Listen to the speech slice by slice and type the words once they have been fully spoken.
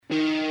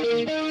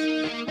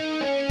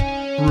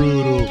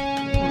brutal.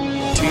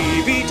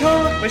 TV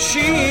Talk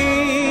Machine.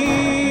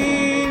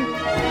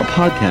 A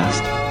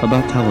podcast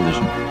about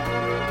television.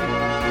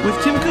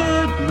 With Tim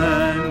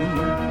Goodman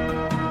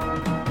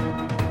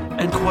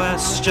and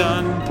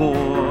Question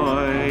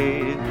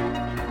Boy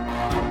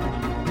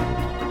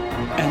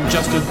and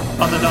Justin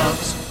on the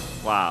knobs.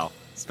 Wow.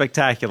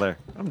 Spectacular.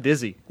 I'm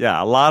dizzy.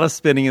 Yeah, a lot of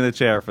spinning in the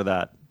chair for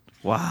that.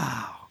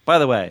 Wow. By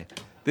the way,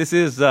 this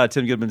is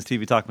Tim Goodman's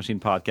TV Talk Machine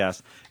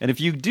podcast. And if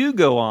you do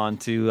go on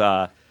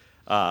to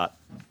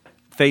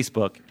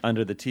Facebook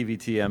under the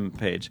TVTM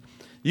page,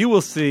 you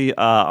will see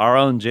our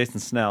own Jason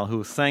Snell,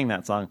 who sang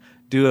that song,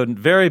 do a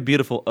very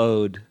beautiful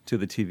ode to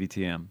the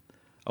TVTM.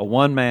 A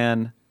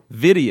one-man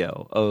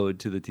video ode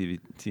to the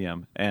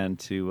TVTM and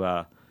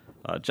to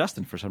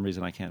Justin for some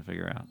reason I can't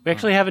figure out. We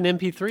actually have an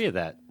MP3 of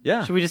that.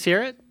 Yeah. Should we just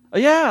hear it? Oh,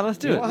 yeah, let's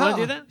do it. You want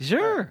to do that?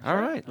 Sure. All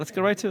right. Let's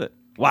go right to it.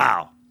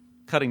 Wow.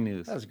 Cutting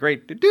news. That was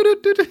great.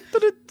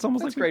 It's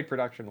almost That's like great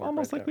production work.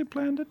 almost like we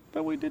planned it,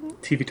 but we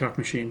didn't. TV Talk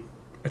Machine,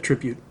 a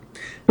tribute.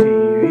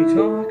 TV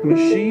Talk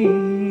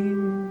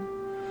Machine.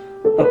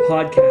 A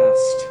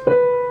podcast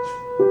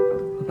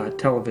about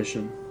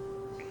television.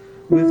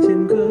 With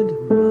Tim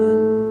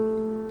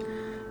Goodman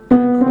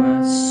and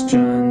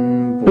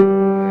Question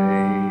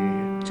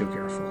Boy. Joe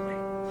Garofoli.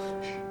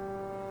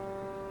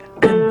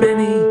 And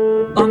Benny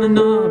on the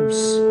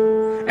knobs.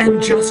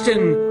 And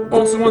Justin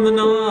also on the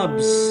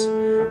knobs.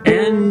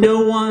 And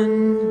no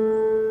one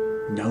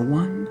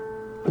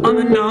on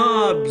the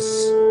knobs.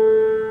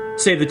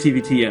 Save the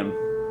TVTM.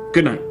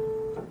 Good night.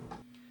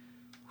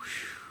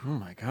 Oh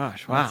my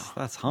gosh! Wow,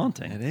 That's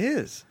haunting. it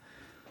is.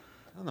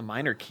 On the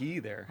minor key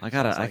there. I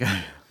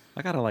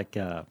gotta like,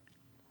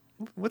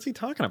 What's he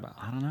talking about?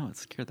 I don't know. It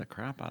scared the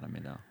crap out of me,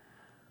 though.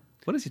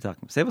 What is he talking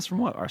about? Save us from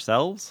what?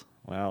 Ourselves?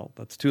 Well,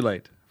 that's too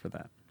late for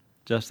that.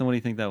 Justin, what do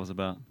you think that was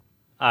about?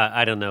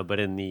 I don't know, but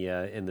in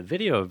the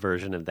video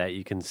version of that,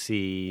 you can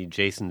see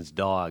Jason's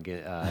dog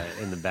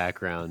in the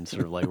background,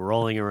 sort of like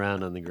rolling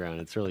around on the ground.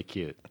 It's really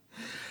cute.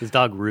 His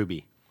dog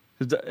Ruby.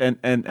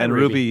 And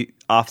Ruby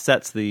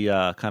offsets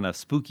the kind of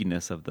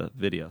spookiness of the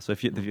video. So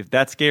if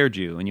that scared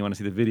you and you want to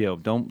see the video,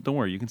 don't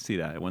worry. You can see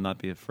that. It will not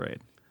be afraid.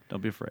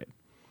 Don't be afraid.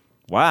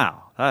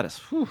 Wow, that is.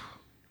 Whew.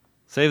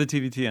 Save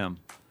the TVTM.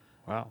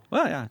 Wow.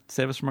 Well, yeah,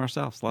 save us from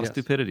ourselves. A lot of Yes.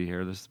 stupidity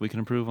here. We can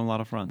improve on a lot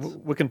of fronts.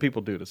 What can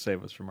people do to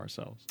save us from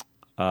ourselves?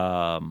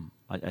 I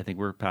think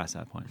we're past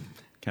that point.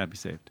 Can't be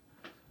saved.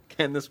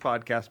 Can this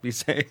podcast be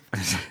saved?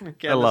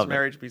 Can I love this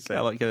marriage be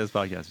saved? Can this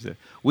podcast be saved?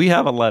 We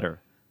have a letter.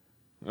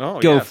 Oh,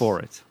 Go yes.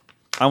 for it.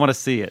 I want to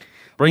see it.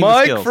 Bring the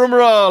Mike skills. from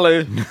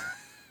Raleigh.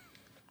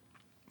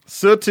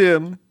 Sir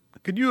Tim,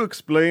 could you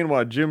explain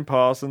why Jim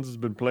Parsons has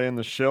been playing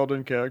the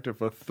Sheldon character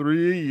for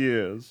 3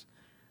 years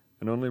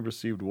and only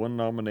received 1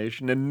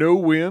 nomination and no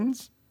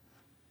wins?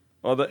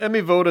 Are the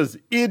Emmy voters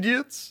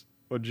idiots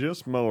or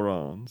just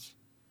morons?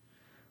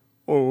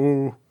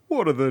 Oh,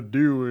 what are they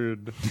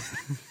doing?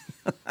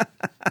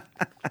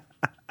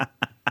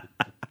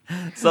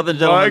 Southern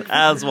Gentleman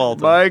as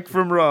Walton. Mike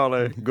from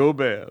Raleigh. Go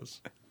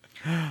Bears.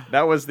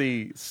 That was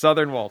the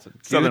Southern Walton.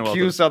 Southern Cue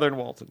Walton. Southern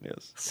Walton,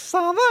 yes.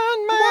 Southern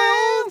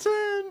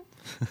Walton.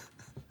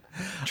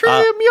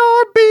 Trim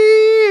your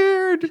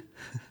beard.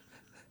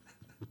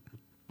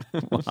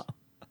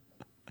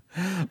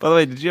 By the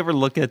way, did you ever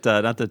look at,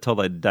 not to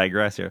totally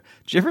digress here,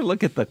 did you ever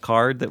look at the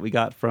card that we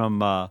got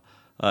from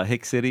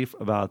Hick City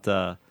about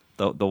the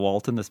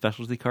Walton, the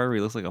specialty card where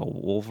he looks like a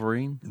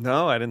Wolverine?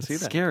 No, I didn't see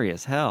that. Scary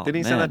as hell. Did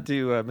he send that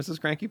to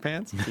Mrs. Cranky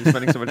Pants? He was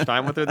spending so much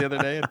time with her the other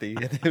day at the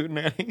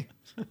Hootenanny.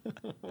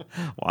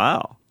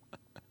 Wow.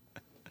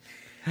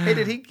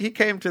 Hey, he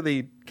came to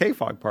the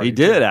K-Fog party? He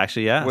did, too.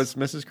 actually, yes. Was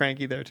Mrs.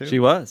 Cranky there too? She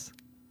was.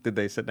 Did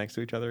they sit next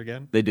to each other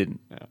again? They didn't.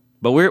 Yeah.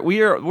 But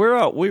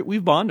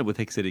we've bonded with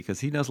Hick City because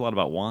he knows a lot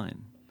about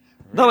wine.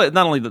 Not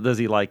only does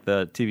he like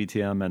the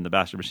TVTM and the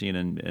Bastard Machine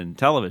and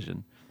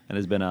television, and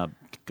has been a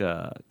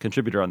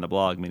contributor on the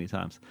blog many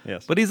times.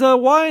 Yes. But he's a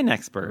wine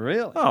expert.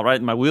 Really? Oh, right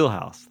in my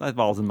wheelhouse. That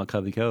falls in my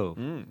Covey Cove.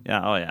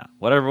 Yeah. Oh, yeah.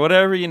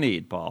 Whatever you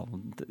need, Paul.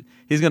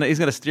 He's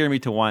gonna steer me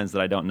to wines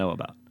that I don't know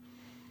about.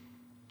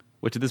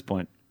 Which at this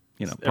point,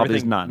 probably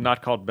is none.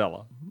 Not called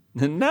Bella.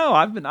 No,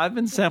 I've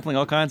been sampling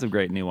all kinds of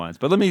great new wines.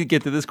 But let me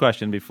get to this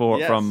question before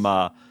Yes.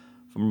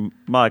 from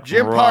Mike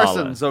Jim Raleigh.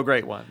 Parsons, oh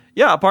great one.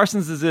 Yeah,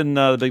 Parsons is in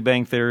The Big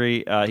Bang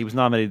Theory. He was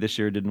nominated this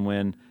year, didn't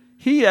win.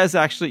 He has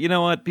actually, you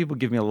know what? People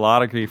give me a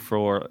lot of grief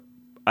for.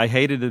 I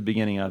hated the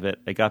beginning of it.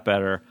 It got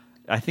better.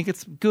 I think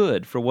it's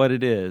good for what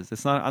it is.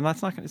 It's not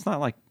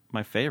like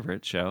my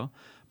favorite show,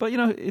 but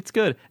it's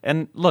good.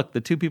 And look,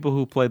 the 2 people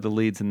who played the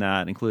leads in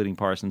that, including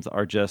Parsons,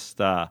 are just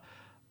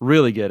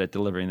really good at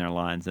delivering their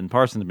lines. And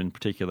Parsons, in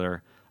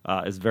particular,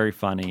 is very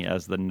funny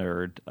as the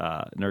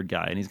nerd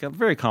guy, and he's got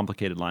very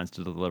complicated lines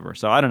to deliver.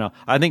 So I don't know.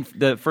 I think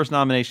the first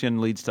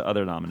nomination leads to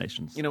other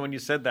nominations. When you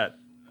said that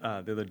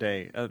the other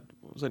day,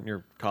 was it in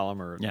your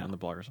column or on the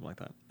blog or something like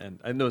that? And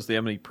I know it's the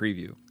Emily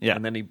preview. Yeah.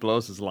 And then he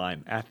blows his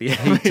line at the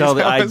end.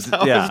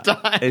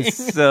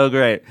 It's so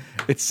great.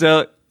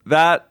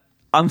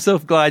 I'm so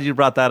glad you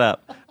brought that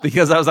up.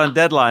 because I was on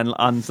deadline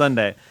on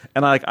Sunday,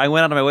 and I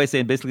went out of my way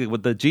saying basically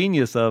what the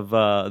genius of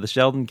the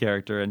Sheldon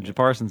character and Jim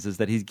Parsons is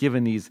that he's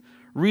given these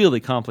really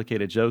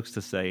complicated jokes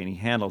to say, and he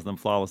handles them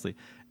flawlessly,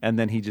 and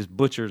then he just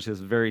butchers his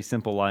very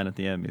simple line at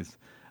the Emmys,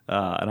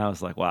 and I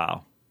was like,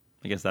 wow,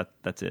 I guess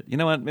that's it. You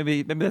know what?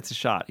 Maybe that's a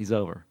shot. He's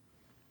over.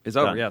 It's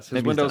over. Done. Yes, his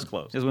Maybe window's he's done.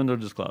 closed. His window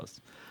just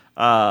closed.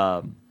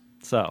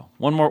 So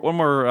one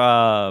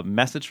more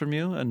message from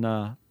you,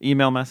 an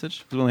email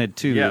message. We only had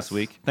 2 Yes. this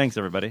week. Thanks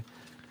everybody.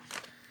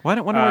 Why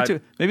don't we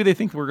 2? Maybe they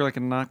think we're like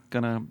not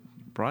gonna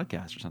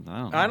broadcast or something.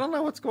 I don't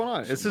know what's going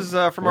on. This is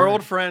from our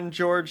old friend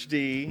George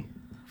D.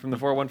 from the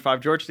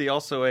 415. George D.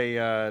 also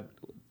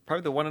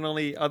probably the one and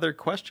only other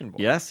question boy.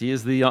 Yes, he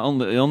is the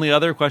only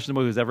other question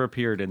boy who's ever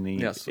appeared in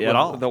the at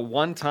all. The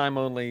one time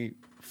only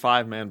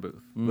 5-man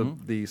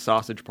booth, the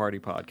Sausage Party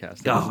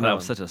podcast. Oh, that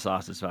was such a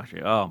sausage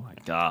factory. Oh my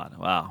God!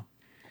 Wow.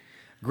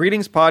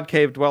 Greetings, Pod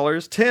Cave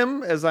dwellers.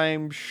 Tim, as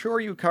I'm sure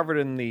you covered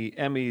in the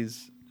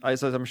Emmys,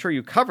 I'm sure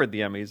you covered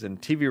the Emmys in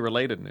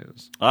TV-related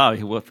news. Oh,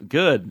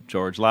 good,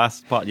 George.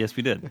 Last spot. Yes,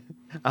 we did.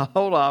 I'll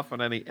hold off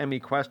on any Emmy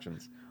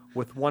questions,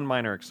 with one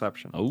minor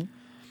exception. Oh.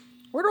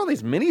 Where do all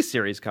these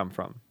miniseries come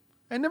from?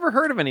 I never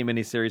heard of any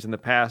miniseries in the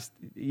past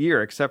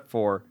year except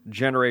for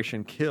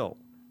Generation Kill.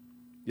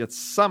 Yet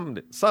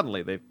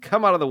suddenly they've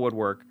come out of the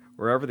woodwork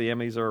wherever the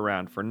Emmys are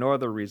around for no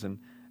other reason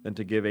than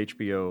to give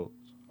HBO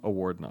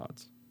award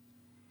nods.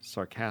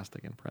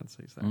 Sarcastic in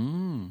parentheses there.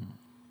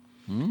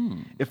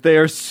 If they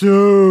are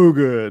so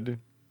good,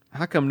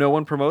 how come no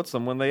one promotes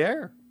them when they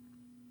air?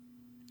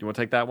 Do you want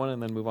to take that one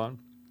and then move on?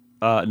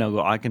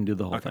 No, I can do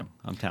the whole thing.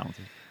 I'm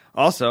talented.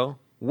 Also,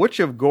 which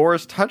of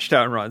Gore's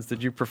touchdown runs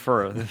did you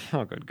prefer?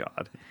 Oh, good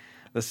God.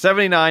 The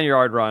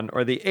 79-yard run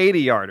or the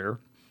 80-yarder?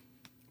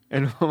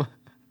 And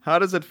how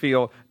does it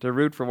feel to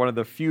root for one of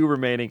the few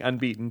remaining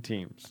unbeaten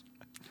teams?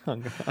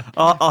 Oh,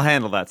 I'll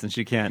handle that since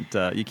you can't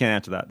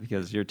answer that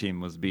because your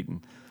team was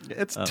beaten.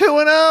 It's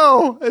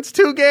 2-0. It's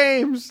 2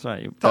 games.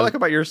 Sorry, Talk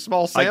about your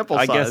small sample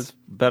size. I guess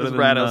better as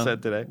than Rado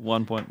said today.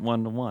 1.1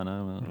 to 1. I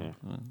don't know.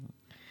 Yeah.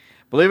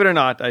 Believe it or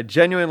not, I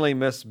genuinely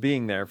miss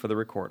being there for the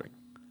recording.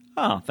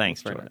 Oh,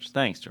 thanks, Very George. nice.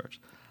 Thanks, George.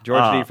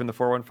 George D. from the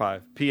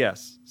 415.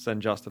 P.S.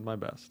 Send Justin my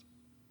best.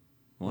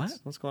 What?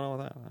 What's going on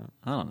with that?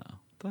 I don't know.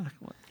 What the heck?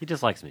 What? He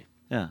just likes me.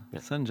 Yeah,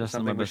 send Justin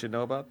Something my we best. should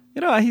know about?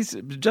 You know,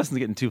 Justin's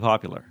getting too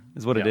popular.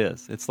 Is what it Yeah.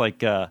 is. It's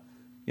like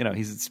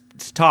he's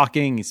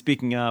talking, he's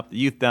speaking up. The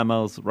youth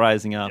demos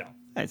rising up. Yeah.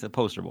 Hey, he's a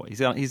poster boy.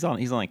 He's on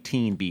like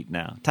Teen Beat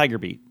now, Tiger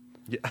Beat.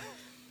 Yeah.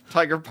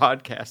 Tiger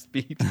Podcast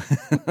beat.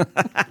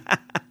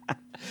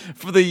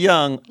 For the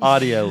young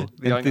audio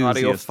The young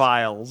enthusiasts.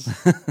 audiophiles.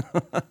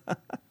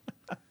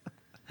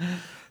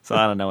 So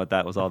I don't know what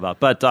that was all about.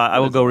 But I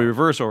will go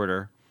reverse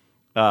order.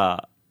 I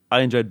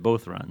enjoyed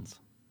both runs.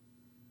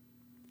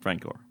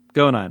 Frank Gore.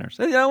 Go Niners.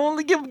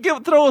 Only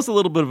throw us a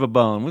little bit of a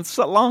bone. With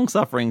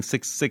long-suffering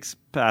six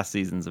past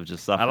seasons of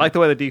just suffering. I like the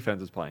way the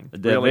defense is playing.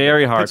 They're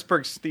very hard.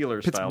 Pittsburgh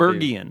Steelers style.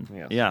 Pittsburghian.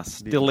 Yes. Yes.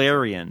 Defense.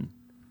 Stillarian.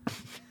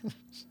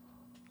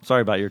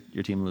 Sorry about your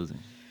team losing.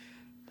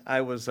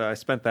 I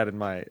spent that in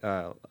my,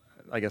 one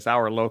of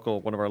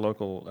our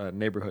local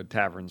neighborhood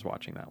taverns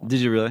watching that one. Did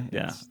you really?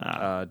 Yes.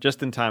 Yeah.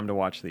 Just in time to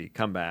watch the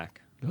comeback.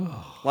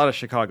 A lot of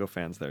Chicago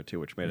fans there, too,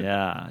 which made it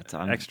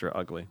extra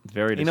ugly.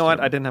 Very You know what?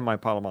 disturbing. I didn't have my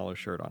Palomalo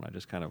shirt on. I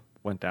just kind of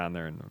went down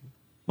there.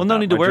 Well, no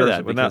need to wear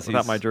that without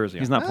because my jersey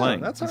on. he's not No,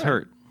 playing. that's He's all right.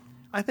 hurt.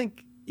 I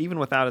think even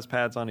without his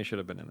pads on, he should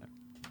have been in there.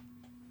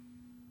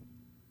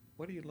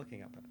 What are you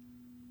looking up at?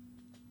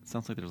 It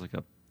sounds like there's like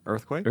a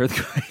Earthquake?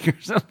 earthquake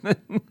or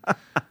something.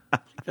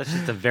 That's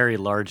just a very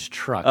large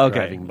truck Okay,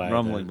 driving by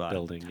rumbling the by.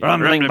 building.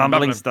 Rumbling,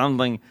 bumbling,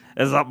 stumbling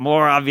is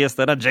more obvious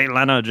than a Jay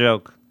Leno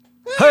joke.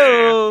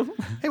 Ho!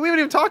 Hey, we haven't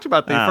even talked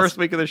about the first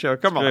week of the show.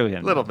 Come on, Screw a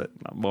him. little bit.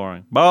 Not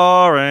boring.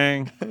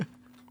 Boring.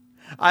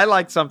 I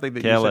liked something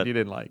that Kill you said it. you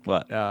didn't like.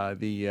 What?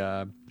 Maybe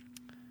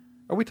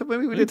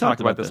we did talk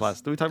about this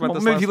last. Did we talk about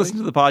this maybe last if you listen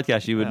week? to the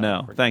podcast, you would Yeah,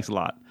 know. forget Thanks a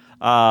lot.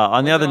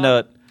 On the other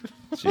note,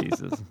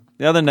 Jesus.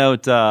 The other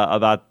note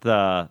about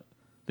the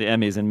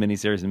Emmys and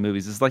miniseries and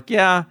movies is like,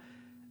 the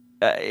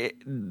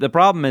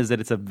problem is that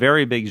it's a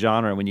very big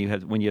genre when you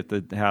have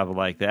to have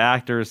like the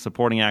actors,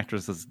 supporting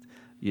actresses,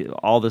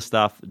 all this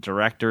stuff,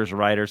 directors,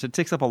 writers. It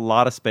takes up a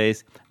lot of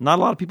space. Not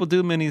a lot of people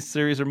do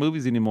miniseries or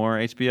movies anymore.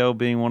 HBO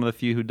being one of the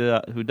few who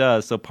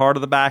does. So part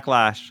of the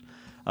backlash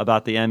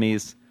about the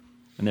Emmys,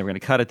 and they were going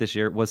to cut it this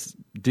year, was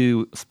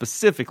due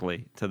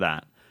specifically to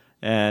that.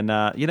 And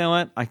you know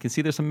what? I can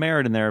see there's some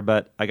merit in there,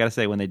 but I got to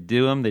say, when they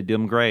do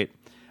them great.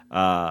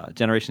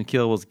 Generation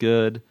Kill was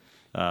good.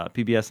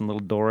 PBS and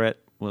Little Dorrit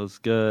was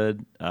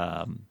good.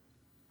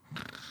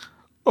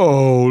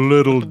 Oh,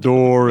 little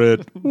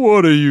Dorrit,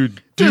 what are you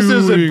doing? This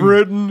isn't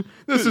Britain.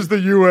 This is the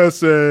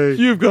USA.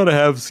 You've got to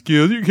have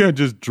skills. You can't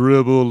just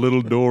dribble,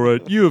 Little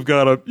Dorrit. You've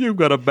got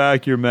to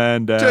back your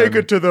man down. Take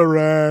it to the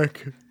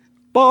rack.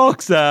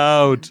 Box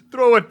out.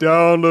 Throw it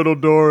down, little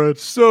Dorrit.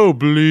 So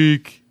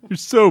bleak. You're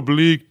so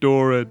bleak,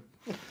 Dorrit.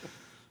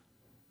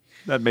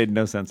 That made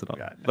no sense at all,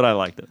 but I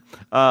liked it.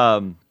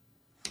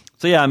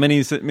 So yeah,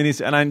 minis,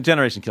 and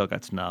Generation Kill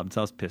got snubbed. So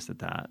I was pissed at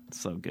that.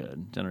 It's so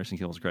good. Generation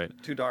Kill was great.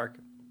 Too dark.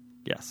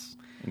 Yes,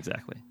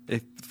 exactly.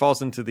 It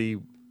falls into the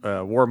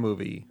war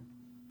movie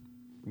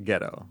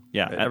ghetto.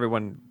 Yeah,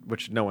 everyone,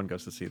 which no one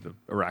goes to see the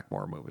Iraq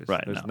war movies.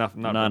 Right, There's no. not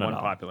None one at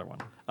all. popular one.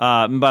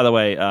 And by the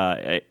way,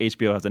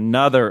 HBO has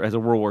a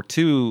World War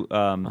II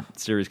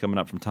series coming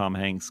up from Tom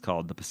Hanks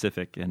called The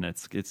Pacific, and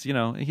it's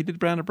he did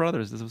Band of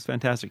Brothers. This was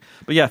fantastic.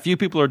 But yeah, few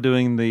people are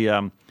doing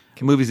the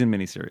movies in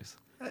miniseries.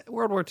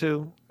 World War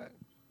II.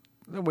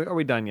 Are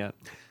we done yet?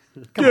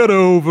 Get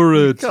over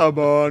it. Come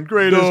on,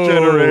 greatest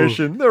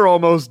generation. They're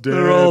almost dead.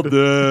 They're all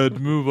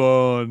dead. Move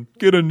on.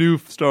 Get a new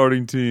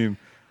starting team.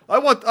 I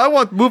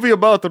want movie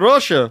about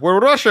Russia where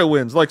Russia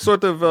wins, like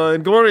sort of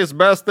Inglourious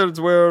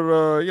Bastards, where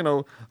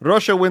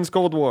Russia wins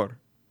Cold War.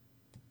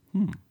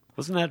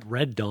 Wasn't that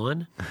Red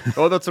Dawn?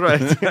 Oh, that's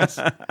right. Yes.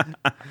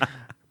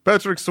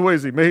 Patrick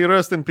Swayze, may he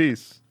rest in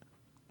peace.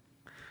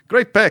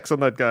 Great pecs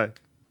on that guy.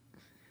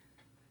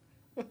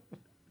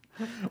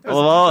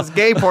 It's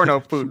gay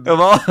porno Putin.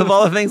 Of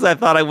all the things I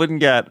thought I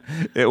wouldn't get,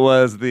 it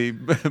was the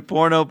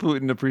porno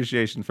Putin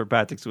appreciation for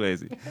Patrick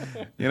Swayze.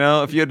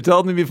 If you had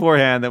told me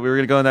beforehand that we were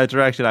going to go in that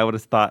direction, I would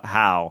have thought,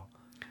 how?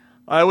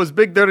 I was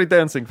big Dirty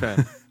Dancing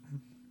fan.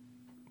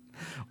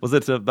 Was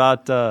it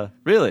about,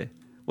 really?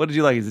 What did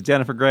you like? Is it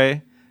Jennifer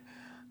Grey?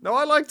 No,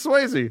 I liked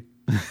Swayze.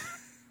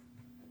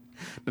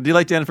 Do you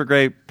like Jennifer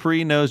Grey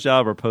pre-nose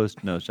job or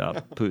post-nose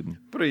job, Putin?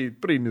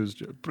 Pre nose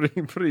job.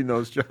 Pre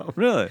nose job.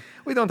 Really?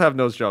 We don't have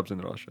nose jobs in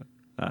Russia.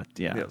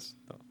 Yeah. Yes.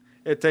 No.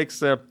 It takes,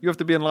 you have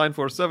to be in line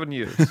for 7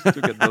 years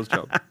to get nose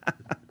job.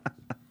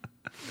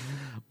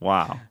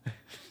 Wow.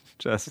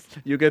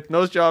 You get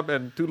nose job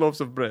and 2 loaves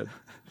of bread.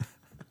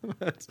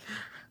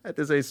 That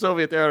is a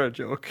Soviet era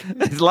joke.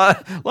 There's a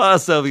lot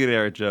of Soviet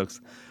era jokes.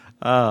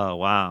 Oh,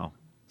 wow.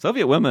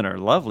 Soviet women are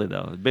lovely,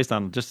 though, based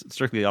on just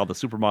strictly all the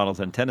supermodels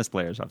and tennis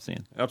players I've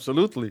seen.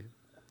 Absolutely.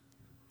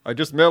 I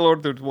just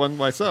mail-ordered one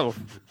myself.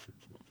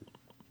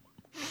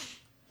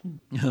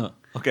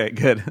 Okay,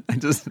 good. I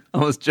just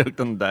almost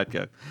joked on that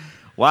joke.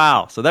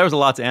 Wow. So there was a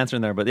lot to answer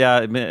in there. But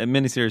yeah,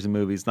 miniseries and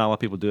movies, not a lot of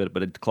people do it,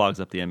 but it clogs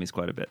up the Emmys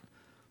quite a bit.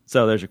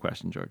 So there's your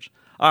question, George.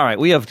 All right,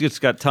 we have just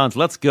got tons.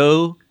 Let's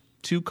go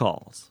to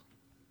calls.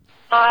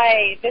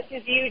 Hi, this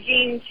is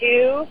Eugene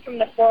 2 from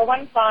the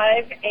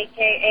 415,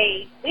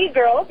 a.k.a. Glee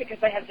Girl, because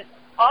I have this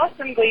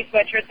awesome Glee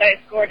sweatshirt that I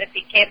scored at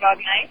the K-Bog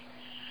night.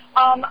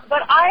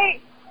 But I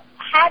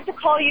had to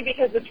call you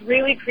because this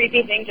really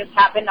creepy thing just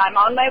happened. I'm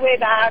on my way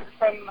back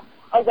from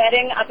a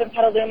wedding up in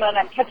Petaluma, and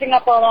I'm catching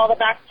up on all the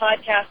back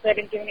podcasts that I've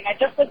been doing. And I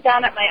just looked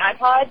down at my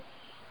iPod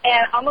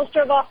and almost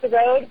drove off the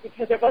road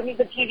because it wasn't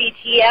the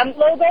TVTM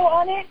logo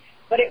on it,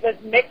 but it was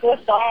Mick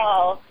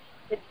LaSalle.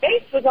 His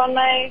face was on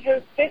my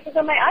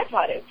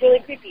iPod. It was really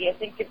creepy. I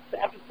think it's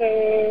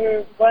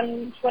episode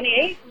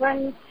 128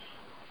 when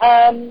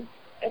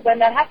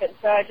that happened.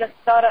 So I just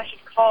thought I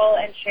should call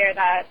and share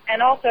that.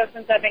 And also,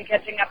 since I've been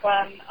catching up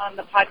on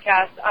the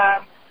podcast,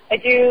 I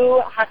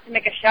do have to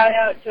make a shout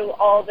out to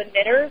all the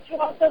knitters who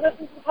also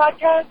listen to the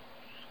podcast.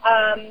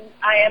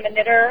 I am a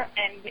knitter,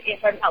 and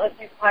if I'm not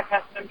listening to the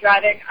podcast and I'm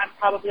driving, I'm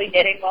probably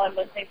knitting while I'm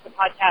listening to the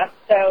podcast.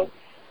 So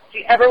if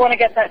you ever want to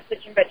get that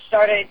Stitch and Bitch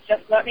started,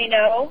 just let me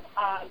know.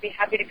 I'd be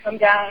happy to come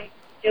down,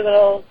 do a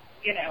little,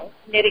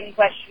 knitting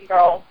question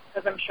girl,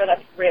 because I'm sure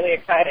that's really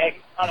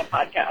exciting on a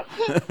podcast.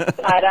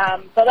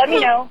 But let me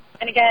know.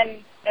 And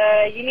again,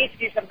 you need to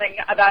do something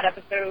about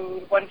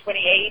episode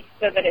 128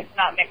 so that it's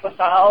not Mick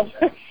LaSalle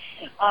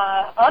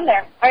on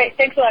there. All right,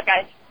 thanks a lot,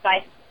 guys.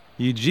 Bye.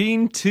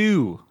 Eugene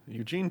 2.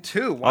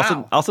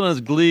 Wow. Also known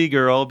as Glee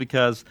Girl,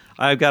 because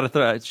I've got to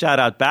throw a shout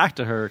out back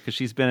to her because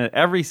she's been at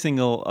every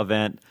single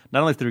event,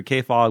 not only through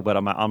KFOG, but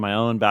on my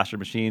own Bastard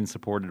Machine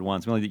supported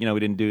ones. We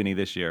didn't do any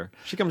this year.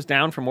 She comes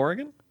down from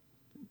Oregon?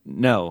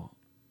 No.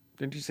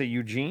 Didn't you say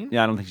Eugene?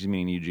 Yeah, I don't think she's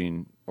meaning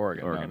Eugene.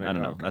 Oregon. No, Okay, I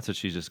don't know. okay. That's what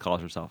she just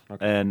calls herself.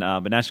 Okay. And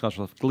but now she calls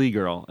herself Glee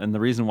Girl. And the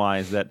reason why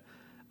is that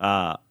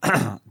her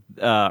and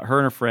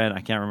her friend,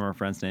 I can't remember her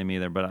friend's name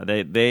either, but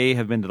they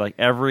have been to like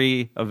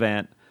every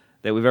event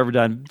that we've ever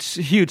done.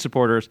 Huge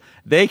supporters.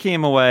 They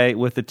came away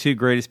with the 2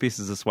 greatest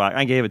pieces of swag.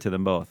 I gave it to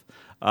them both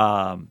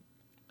at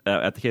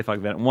the KFOG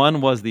event.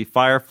 One was the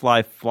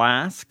Firefly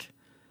Flask,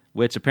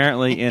 which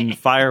apparently in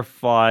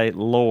Firefly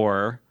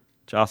lore,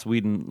 Joss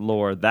Whedon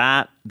lore,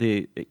 that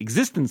the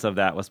existence of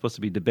that was supposed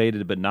to be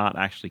debated but not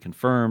actually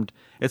confirmed.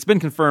 It's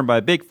been confirmed by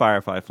a big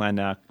Firefly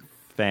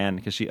fan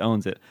because she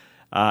owns it.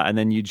 And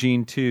then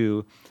Eugene,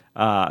 too,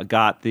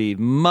 got the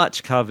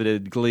much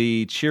coveted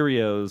Glee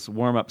Cheerios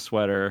warm-up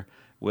sweater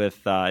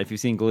with, if you've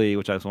seen Glee,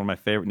 which was one of my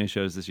favorite new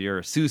shows this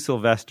year, Sue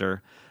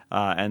Sylvester,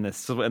 and the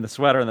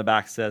sweater in the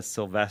back says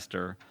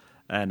Sylvester.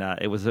 And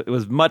it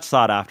was much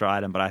sought after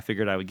item, but I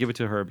figured I would give it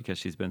to her because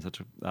she's been such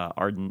an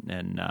ardent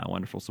and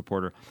wonderful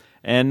supporter.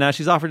 And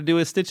she's offered to do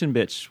a Stitch and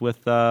Bitch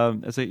with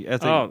as a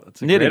that's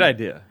a knitting. great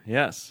idea.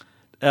 Yes.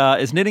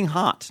 Is knitting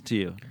hot to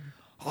you?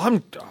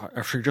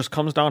 If she just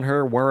comes down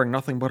here wearing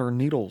nothing but her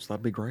needles,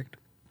 that'd be great.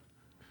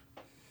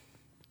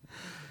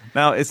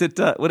 Now, is it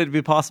would it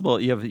be possible?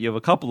 You have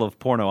a couple of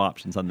porno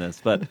options on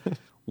this, but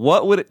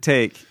what would it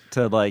take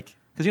to like?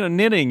 Because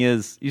knitting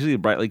is usually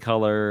brightly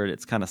colored.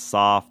 It's kind of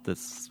soft.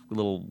 It's a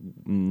little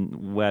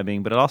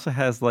webbing, but it also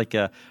has like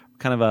a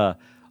kind of a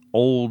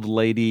old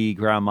lady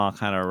grandma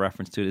kind of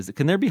reference to it.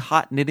 Can there be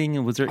hot knitting?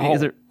 And was there? Is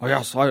there? Oh,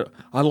 yes, I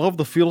love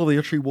the feel of the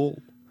itchy wool.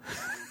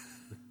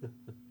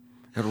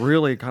 It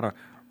really kind of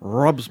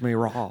rubs me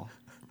raw.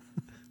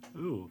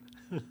 Ooh.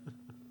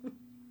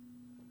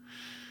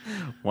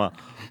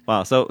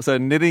 Wow. So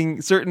certain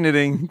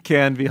knitting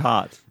can be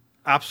hot.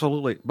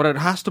 Absolutely, but it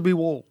has to be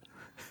wool.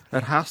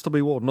 It has to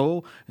be wool.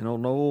 No,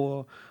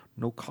 no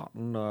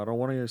cotton. I don't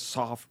want any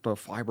soft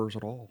fibers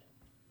at all.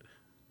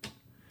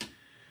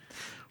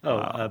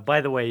 Oh,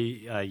 by the way,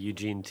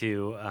 Eugene,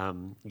 too,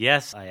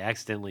 yes, I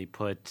accidentally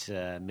put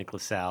Mick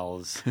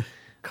LaSalle's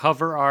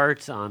cover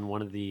art on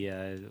one of the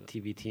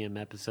TVTM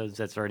episodes.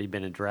 That's already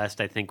been addressed.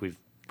 I think we've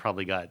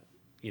probably got,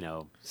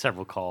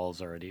 several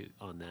calls already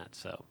on that.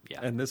 So, yeah.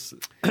 And this,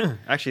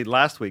 actually,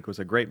 last week was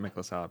a great Mick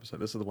LaSalle episode.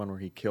 This is the one where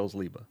he kills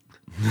Liba.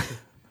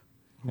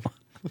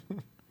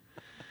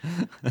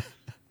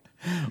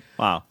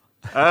 Wow.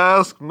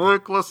 Ask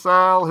Mick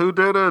LaSalle who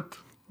did it.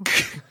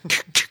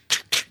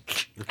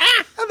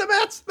 The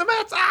Mets!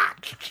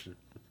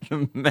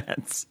 The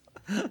Mets.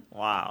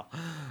 Wow.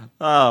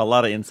 Oh, a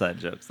lot of inside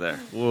jokes there.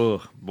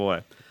 Whoa,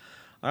 boy.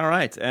 All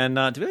right. And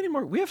do we have any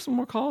more? We have some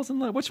more calls in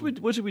line. What should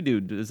we do?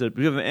 Do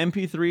we have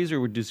MP3s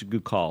or we just do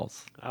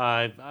calls?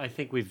 I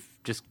think we've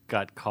just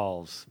got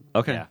calls.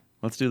 Okay. Yeah.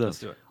 Let's do those. Let's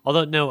do it.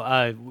 Although,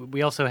 no,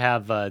 we also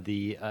have an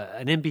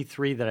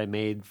MP3 that I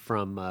made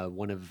from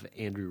one of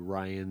Andrew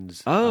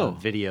Ryan's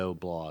video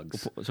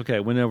blogs. It's okay.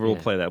 Whenever we'll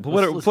play that.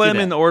 Let's play do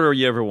them in that. the order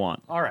you ever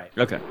want. All right.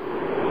 Okay.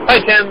 Hi,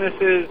 Tim. This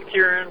is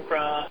Kieran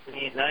from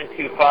the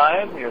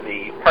 925 near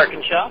the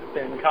parking shop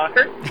in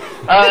Concord.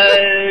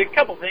 A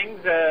couple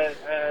things.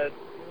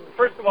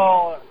 First of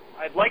all,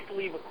 I'd like to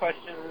leave a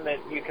question that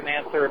you can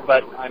answer,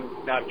 but I'm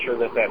not sure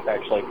that that's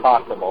actually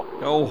possible.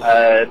 Oh.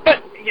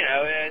 But,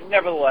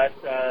 nevertheless,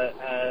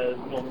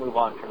 we'll move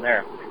on from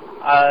there.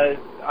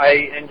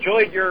 I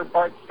enjoyed your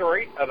Bart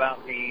story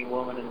about the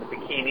woman in the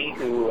bikini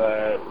who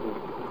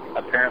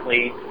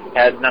apparently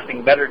had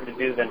nothing better to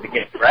do than to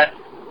get dressed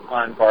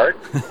on Bart.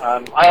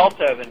 I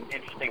also have an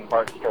interesting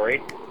Bart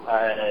story.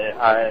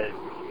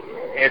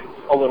 It's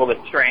a little bit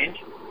strange.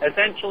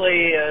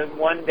 Essentially,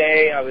 one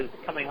day I was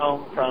coming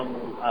home from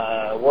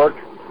work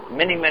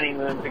many, many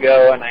moons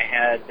ago, and I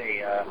had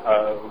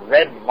a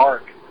red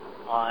mark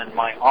on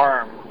my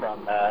arm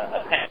from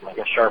a pen, like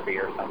a Sharpie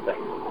or something.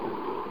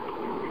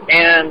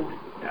 And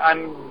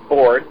I'm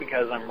bored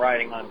because I'm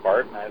riding on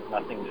Bart and I have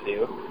nothing to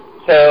do.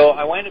 So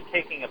I wound up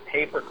taking a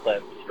paper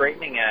clip,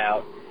 straightening it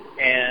out,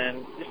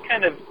 and just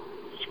kind of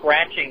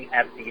scratching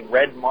at the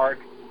red mark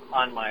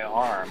on my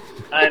arm.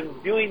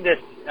 I'm doing this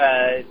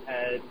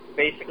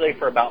basically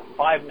for about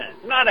 5 minutes.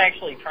 I'm not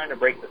actually trying to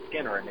break the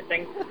skin or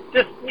anything.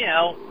 Just,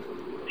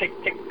 tick,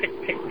 tick, tick,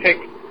 tick, tick,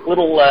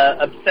 little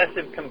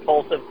obsessive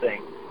compulsive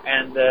thing.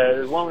 And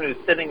the woman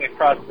who's sitting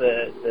across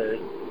the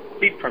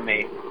seat from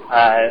me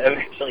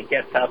eventually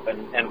gets up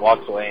and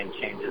walks away and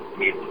changes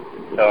seats.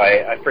 So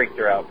I freaked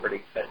her out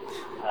pretty good.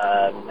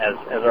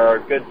 As our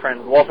good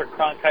friend Walter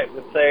Cronkite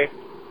would say,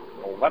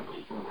 well,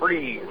 that's some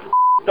pretty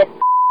up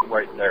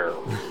right there.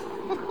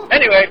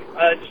 Anyway,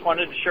 I just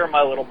wanted to share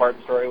my little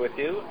Bart story with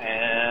you,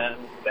 and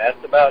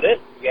that's about it.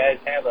 You guys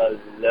have a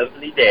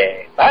lovely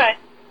day. Bye.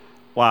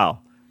 Wow.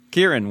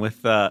 Kieran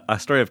with a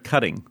story of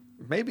cutting.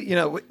 Maybe,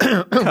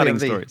 cutting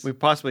stories. We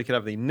possibly could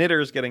have the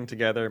knitters getting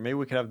together. Maybe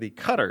we could have the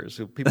cutters,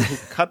 people who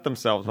cut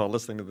themselves while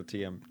listening to the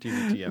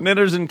TVTM.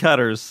 Knitters and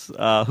cutters,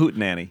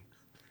 hootenanny.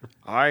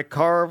 I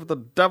carved the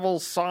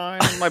devil's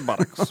sign in my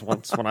buttocks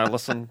once when I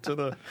listened to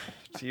the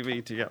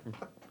TVTM.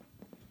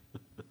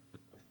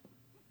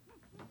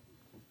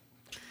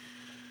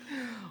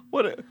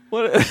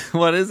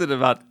 What is it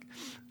about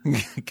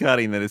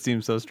cutting that it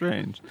seems so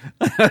strange?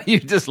 You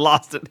just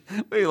lost it.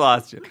 We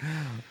lost you.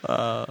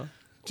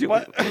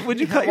 Would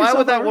you cut yourself? Why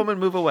would that woman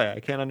move away? I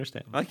can't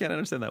understand. I can't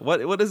understand that.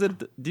 What is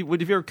it?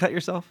 Would you ever cut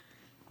yourself?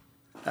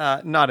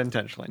 Not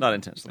intentionally. Not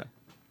intentionally.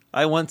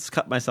 I once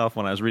cut myself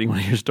when I was reading one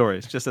of your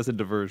stories, just as a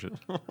diversion.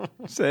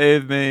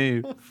 Save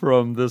me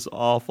from this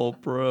awful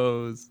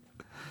prose.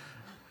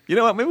 You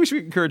know what? Maybe we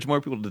should encourage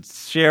more people to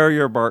share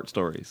your Bart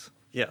stories.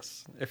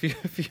 Yes. If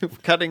you're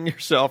cutting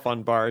yourself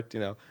on Bart,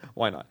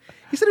 why not?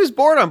 He said he was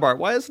bored on Bart.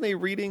 Why isn't he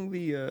reading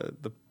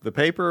the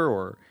paper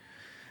or...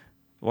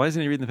 Why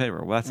isn't he reading the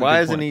paper? Well, why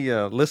isn't he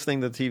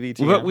listening to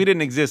TVTM? Well, we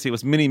didn't exist. It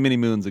was many, many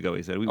moons ago,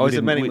 he said.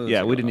 Many moons ago?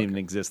 Yeah, we didn't even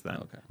exist then.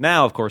 Okay.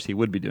 Now, of course, he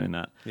would be doing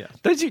that. Yes.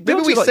 Maybe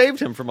we saved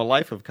him from a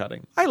life of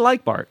cutting. I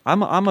like Bart.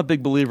 I'm a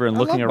big believer in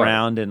looking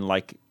around and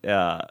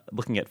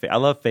looking at I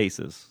love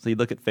faces. So you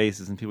look at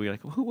faces and people are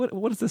like,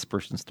 what is this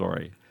person's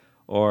story?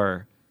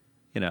 Or,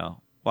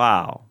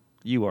 wow,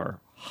 you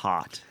are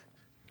hot.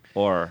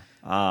 Or,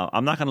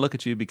 I'm not going to look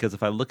at you because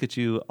if I look at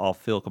you, I'll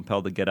feel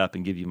compelled to get up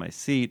and give you my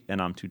seat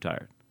and I'm too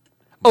tired.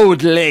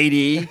 Old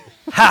lady.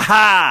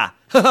 Ha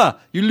ha.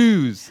 You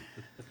lose.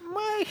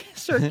 My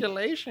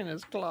circulation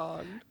is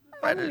clogged.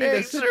 My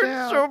legs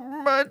hurt so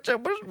much. I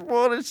just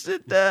want to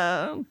sit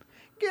down.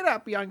 Get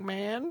up, young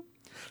man.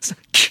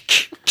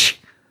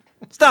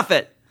 Stuff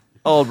it,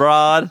 old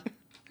broad.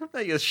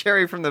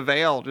 Sherry from the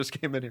Vale just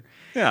came in here.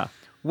 Yeah.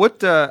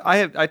 What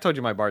I told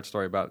you my Bart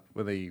story about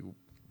when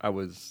I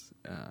was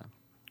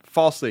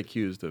falsely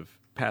accused of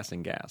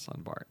passing gas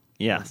on Bart.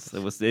 Yes,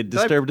 it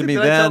disturbed me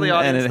did I tell then, the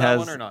and audience it that has.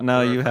 one or not?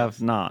 No, Or you if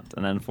have not,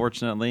 and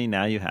unfortunately,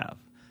 now you have,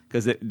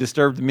 because it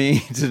disturbed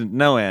me to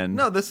no end.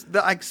 No,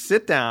 I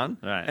sit down,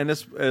 Right. and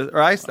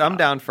I'm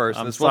down first.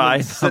 I'm and this sorry.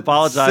 woman I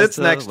apologize sits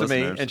to next the to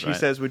me, listeners, and she right.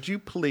 says, "Would you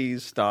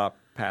please stop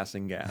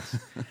passing gas?"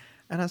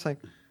 And I was like,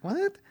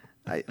 "What?"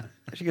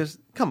 She goes,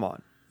 "Come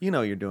on, you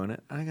know you're doing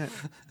it." And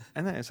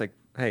then it's like,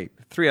 "Hey,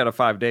 3 out of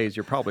 5 days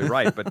you're probably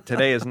right, but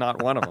today is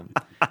not one of them,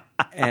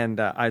 and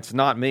it's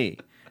not me."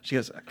 She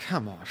goes,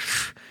 "Come on."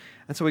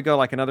 And so we go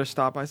like another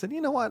stop. I said,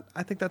 "You know what?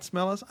 I think that's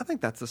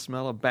the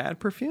smell of bad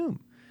perfume."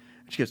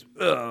 She goes,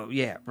 "Oh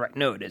yeah, right.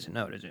 No, it isn't.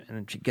 And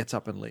then she gets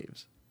up and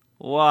leaves.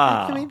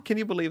 Wow. Can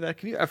you believe that?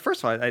 Can you?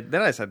 First of all,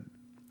 then I said,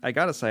 I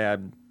got to say,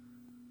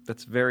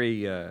 that's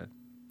very,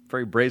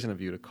 very brazen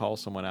of you to call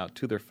someone out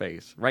to their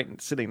face,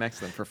 sitting next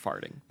to them for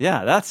farting.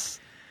 Yeah,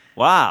 that's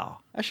wow.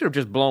 I should have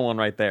just blown one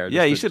right there.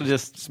 Yeah, you should have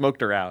just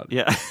smoked her out.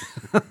 Yeah.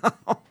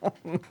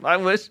 I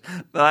wish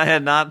that I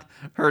had not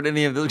heard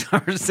any of this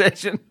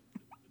conversation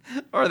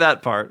or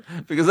that part,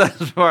 because that's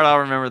the part I'll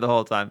remember the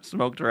whole time.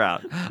 Smoked her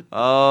out.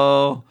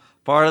 Oh,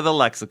 part of the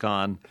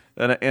lexicon.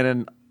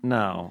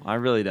 No, I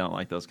really don't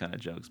like those kind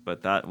of jokes,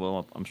 but that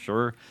will, I'm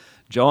sure,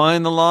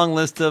 join the long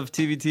list of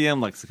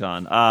TVTM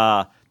lexicon.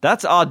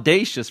 That's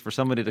audacious for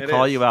somebody to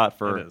call you out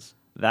for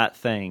that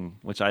thing,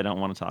 which I don't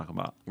want to talk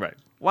about. Right.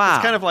 Wow.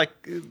 It's kind of like,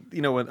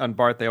 on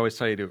BART, they always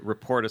tell you to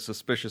report a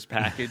suspicious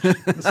package.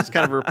 This is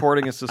kind of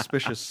reporting a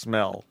suspicious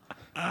smell.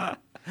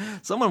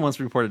 Someone once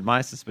reported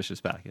my suspicious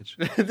package.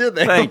 Did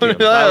they? Thank you.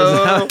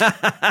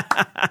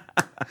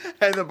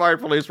 And the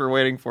BART police were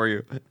waiting for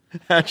you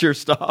at your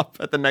stop,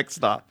 at the next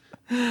stop.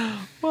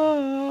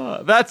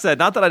 That said,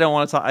 not that I don't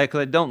want to talk, because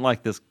I don't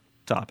like this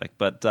topic,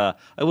 but I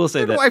will say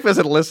Your that wife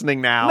isn't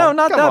listening now. No,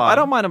 not Come that. on. I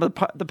don't mind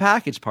the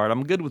package part.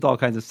 I'm good with all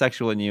kinds of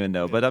sexual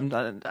innuendo, but I'm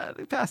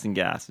passing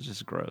gas. It's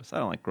just gross. I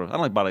don't like gross. I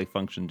don't like bodily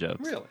function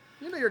jokes. Really?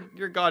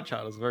 Your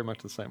godchild is very much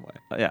the same way.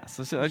 Yeah.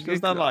 So She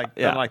does not like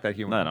that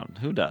humor. No, I don't.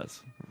 Who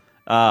does?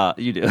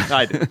 You do.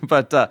 I do.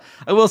 But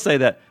I will say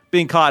that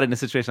being caught in a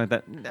situation like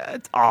that,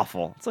 it's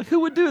awful. It's like,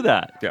 who would do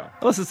that? Yeah.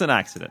 Unless it's an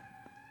accident.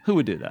 Who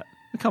would do that?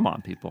 Come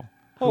on, people.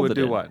 Who Hold would it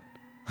do in. what?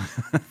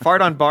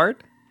 Fart on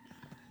BART?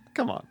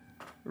 Come on.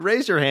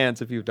 Raise your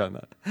hands if you've done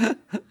that.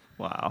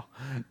 Wow.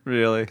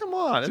 Really? Come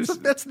on.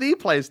 Just- That's the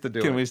place to do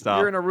it. Can we stop?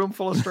 You're in a room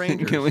full of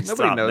strangers. Can we Nobody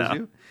stop knows now?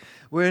 you.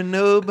 Where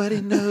nobody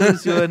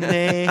knows your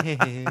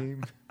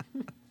name.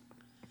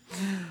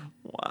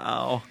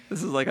 Wow.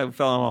 This is like I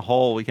fell in a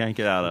hole we can't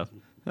get out of.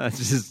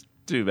 That's just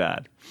too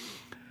bad.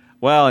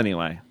 Well,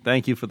 anyway,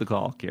 thank you for the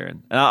call,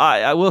 Kieran. And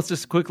I will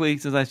just quickly,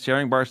 since I'm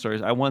sharing BART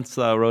stories, I once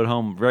rode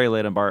home very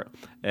late on BART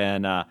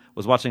and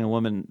was watching a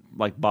woman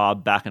like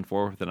bob back and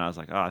forth, and I was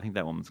like, I think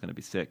that woman's going to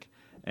be sick.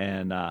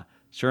 And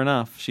sure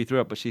enough, she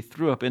threw up, but she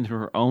threw up into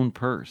her own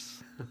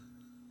purse.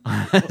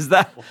 I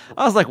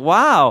was like,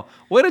 wow,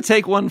 way to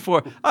take one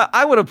for...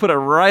 I would have put it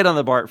right on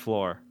the BART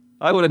floor.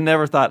 I would have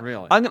never thought,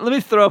 Really? let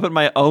me throw up in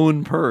my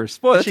own purse.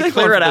 Boy, Did she take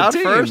clear one it for the out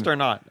team. first or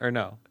not? Or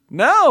no?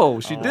 No,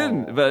 she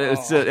didn't. But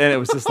it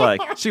was just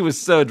like she was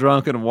so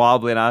drunk and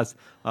wobbly, and I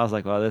was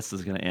like, well, this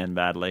is going to end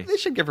badly. They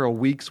should give her a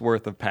week's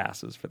worth of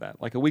passes for that,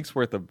 like a week's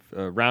worth of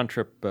round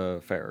trip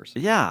fares.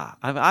 Yeah,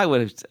 I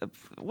would have.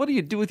 What do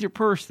you do with your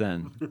purse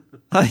then?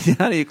 How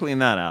do you clean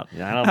that out?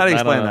 Yeah, how do you I don't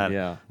explain know, that?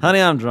 yeah.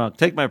 Honey, I'm drunk.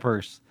 Take my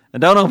purse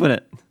and don't open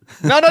it.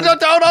 No, don't open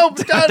Don't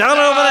open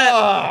it.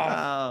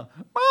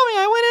 Mommy,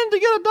 I went in to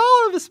get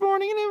 $1 this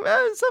morning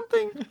and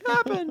something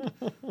happened.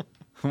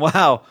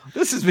 Wow,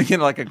 this is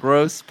beginning like a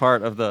gross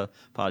part of the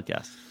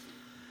podcast.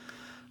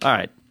 All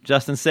right,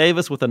 Justin, save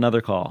us with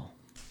another call.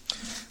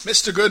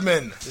 Mr.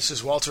 Goodman, this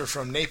is Walter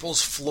from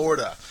Naples,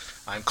 Florida.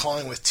 I'm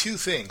calling with two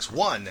things.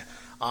 One,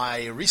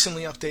 I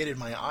recently updated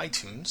my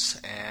iTunes,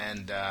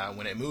 and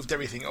when it moved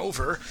everything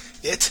over,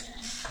 it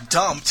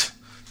dumped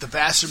the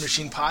Bastard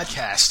Machine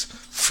podcast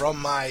from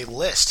my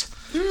list.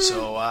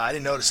 So I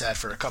didn't notice that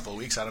for a couple of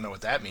weeks. I don't know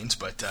what that means,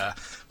 but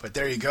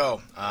there you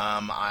go.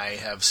 I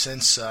have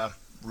since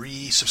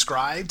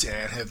resubscribed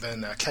and have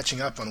been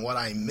catching up on what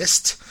I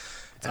missed.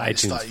 And I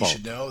just thought you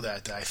should know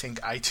that I think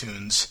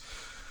iTunes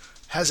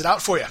has it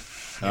out for you.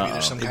 Maybe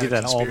there's some kind of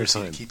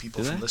conspiracy to keep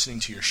people from listening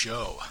to your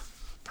show.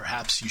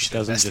 Perhaps you should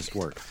investigate. Doesn't just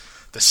work.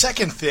 The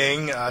second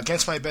thing,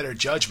 against my better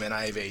judgment,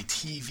 I have a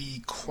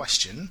TV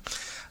question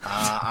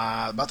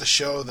about the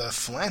show The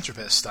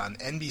Philanthropist on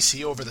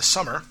NBC over the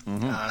summer,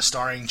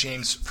 starring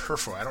James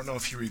Purfoy. I don't know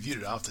if you reviewed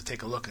it. I'll have to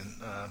take a look in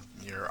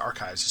your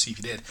archives to see if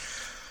you did.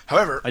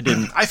 However, I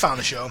didn't. I found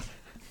the show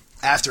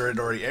after it had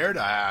already aired.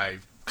 I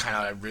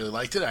really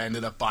liked it. I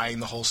ended up buying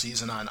the whole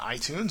season on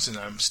iTunes, and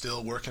I'm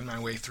still working my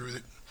way through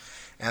it.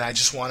 And I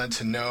just wanted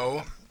to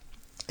know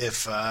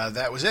if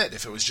that was it,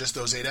 if it was just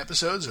those 8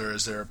 episodes, or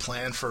is there a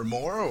plan for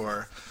more,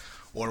 or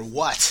or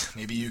what?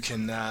 Maybe you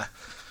can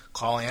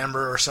call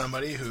Amber or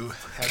somebody who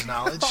has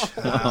knowledge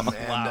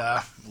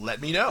and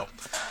let me know.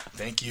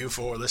 Thank you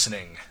for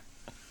listening.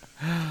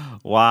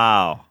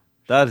 Wow.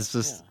 That is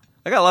just...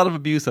 I got a lot of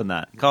abuse on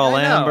that. Call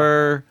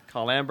Amber.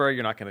 Call Amber.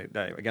 You're not going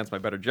to... against my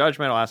better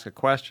judgment, I'll ask a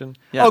question.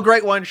 Yeah. Oh,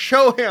 great one.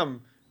 Show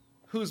him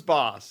who's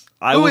boss.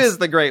 Who is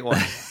the great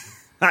one?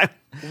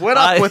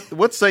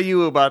 What say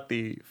you about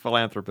the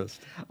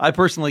philanthropist? I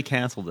personally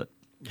canceled it.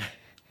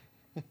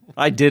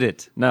 I did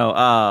it.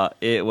 No,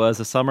 it was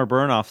a summer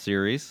burn-off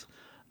series.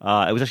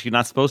 It was actually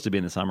not supposed to be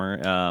in the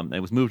summer. It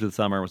was moved to the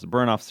summer. It was a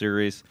burn-off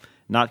series,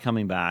 not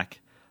coming back.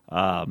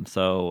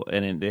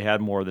 They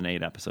had more than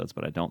 8 episodes,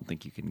 but I don't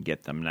think you can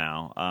get them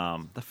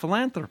now. The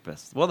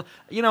philanthropist. Well,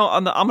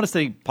 I'm going to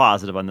stay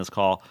positive on this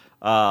call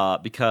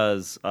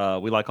because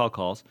we like all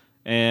calls.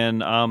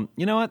 And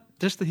you know what?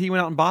 Just that he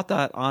went out and bought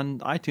that on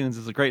iTunes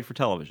is great for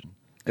television.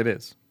 It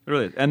is. It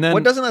really is. And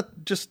then doesn't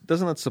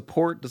that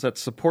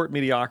support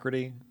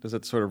mediocrity? Does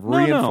it sort of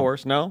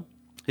reinforce? No?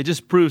 It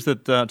just proves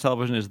that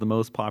television is the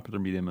most popular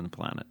medium on the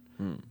planet.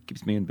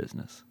 Keeps me in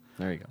business.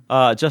 There you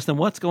go. Justin,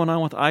 what's going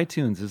on with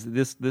iTunes?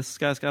 Is this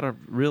guy's got a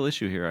real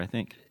issue here, I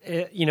think.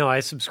 I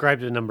subscribe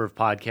to a number of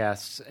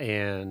podcasts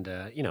and,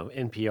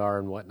 NPR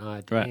and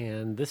whatnot. Right.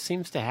 And this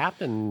seems to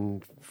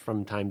happen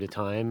from time to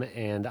time.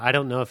 And I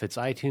don't know if it's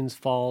iTunes'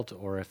 fault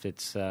or if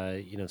it's,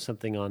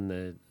 something on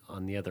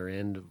the other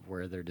end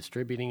where they're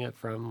distributing it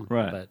from.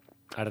 Right. But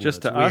I don't know.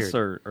 Just to us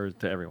or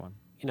to everyone?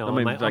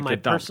 On my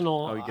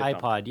personal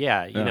iPod,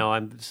 dumped.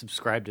 I'm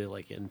subscribed to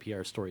like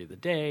NPR Story of the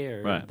Day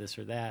or this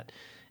or that.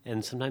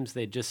 And sometimes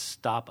they just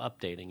stop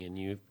updating, and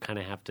you kind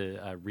of have to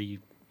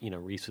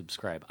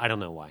resubscribe. I don't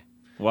know why.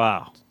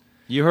 Wow,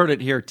 you heard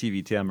it here,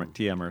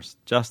 TVTMers.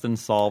 Justin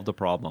solved a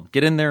problem.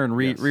 Get in there and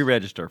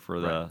re-register for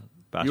the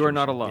Bastard You are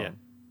not Machine. alone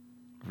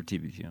For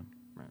TVTM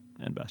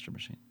and Bastard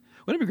Machine.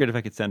 Wouldn't it be great if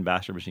I could send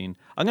Bastard Machine?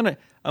 I'm gonna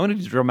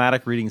do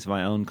dramatic readings of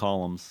my own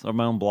columns or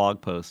my own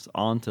blog posts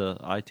onto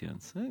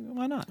iTunes.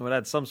 Why not? It would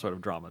add some sort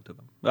of drama to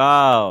them.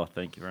 Oh,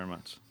 thank you very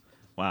much.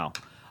 Wow.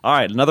 All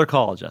right, another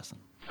call, Justin.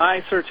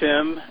 Hi, Sir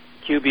Tim,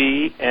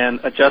 QB,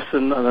 and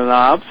Adjustin on the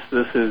knobs.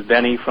 This is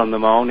Benny from the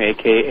Moan,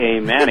 a.k.a.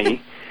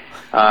 Manny.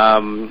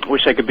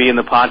 Wish I could be in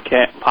the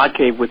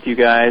podcave with you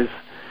guys,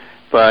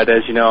 but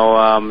as you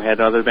know, had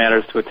other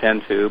matters to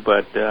attend to,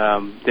 but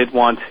did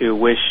want to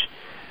wish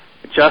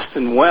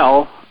Justin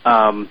well.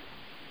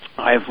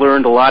 I've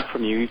learned a lot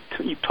from you.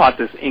 You've taught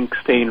this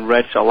ink-stained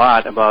wretch a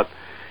lot about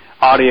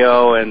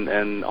audio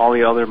and all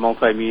the other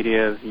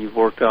multimedia you've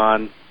worked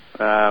on.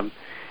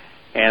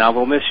 And I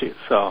will miss you.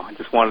 So I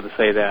just wanted to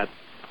say that.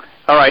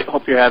 All right.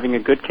 Hope you're having a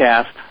good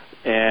cast,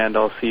 and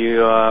I'll see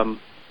you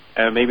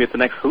maybe at the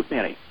next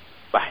Hootenanny.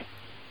 Bye.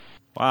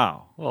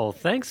 Wow. Well,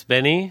 thanks,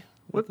 Benny.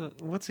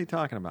 What's he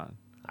talking about?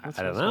 I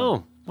don't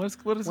know.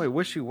 What is? Wait,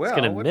 wish you well. He's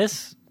gonna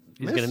miss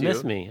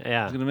me.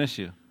 Yeah, he's gonna miss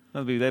you.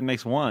 That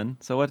makes one.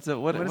 So what's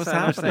happening?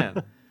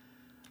 Understand?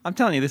 I'm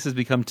telling you, this has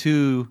become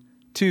too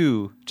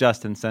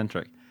Justin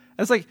centric.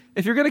 It's like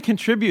if you're gonna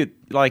contribute,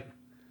 like.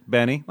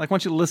 Benny, why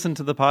don't you listen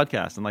to the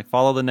podcast and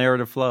follow the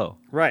narrative flow?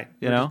 Right.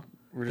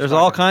 There's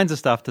all kinds of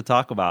stuff to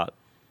talk about,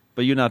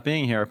 but you not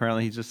being here,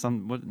 apparently he's just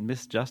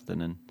miss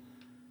Justin, and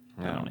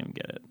I don't even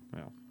get it.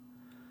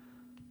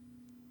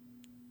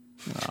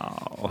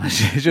 Oh,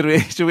 should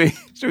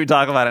we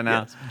talk about it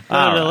now? Yes.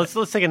 No,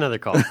 let's take another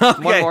call.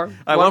 Okay.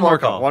 One more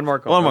call. One more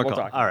call.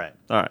 All right.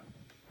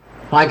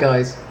 Hi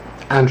guys,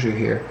 Andrew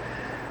here,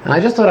 and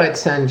I just thought I'd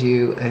send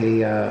you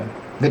a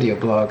video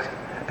blog,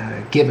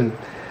 given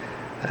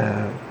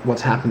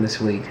what's happened this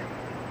week.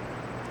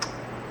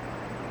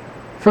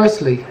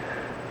 Firstly,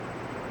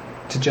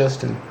 to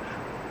Justin,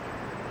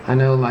 I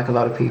know, like a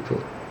lot of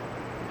people,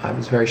 I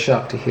was very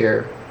shocked to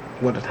hear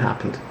what had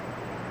happened,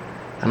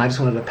 and I just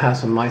wanted to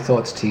pass on my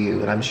thoughts to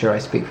you, and I'm sure I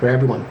speak for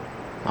everyone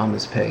on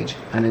this page,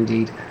 and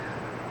indeed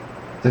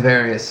the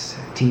various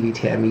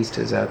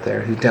TVTMistas out there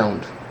who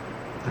don't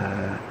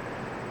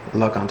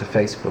log onto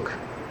Facebook,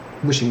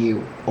 wishing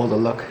you all the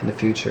luck in the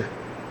future.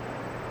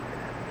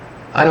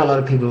 I know a lot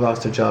of people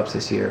lost their jobs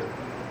this year,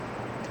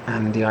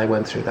 and indeed I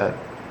went through that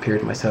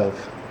period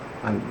myself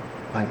and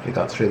thankfully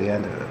got through the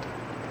end of it.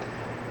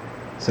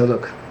 So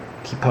look,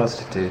 keep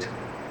positive, dude.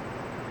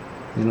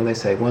 You know, they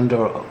say one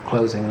door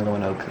closing, another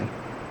one opening.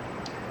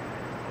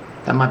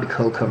 That might be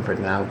cold comfort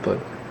now, but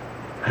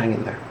hang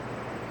in there.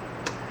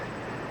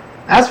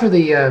 As for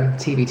the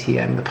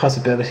TVTM, the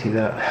possibility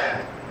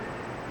that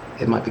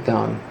it might be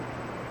gone,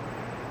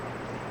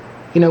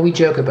 you know, we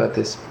joke about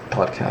this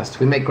podcast.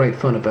 We make great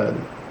fun about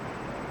it.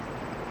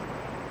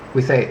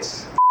 We say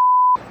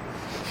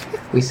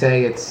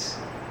it's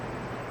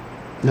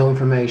no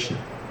information.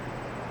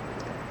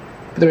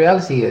 But the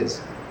reality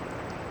is,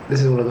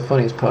 this is one of the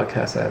funniest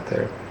podcasts out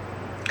there.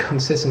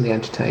 Consistently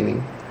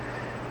entertaining,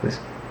 with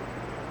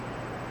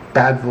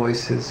bad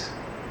voices,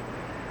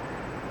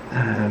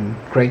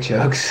 great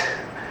jokes,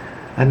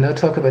 and no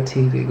talk about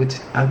TV, which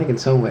I think in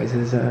some ways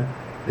is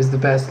the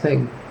best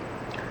thing.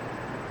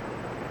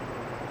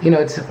 You know,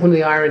 it's one of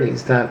the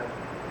ironies that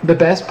the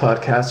best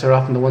podcasts are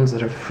often the ones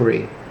that are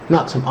free.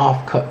 not some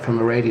off-cut from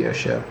a radio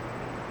show.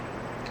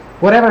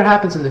 Whatever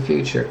happens in the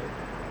future,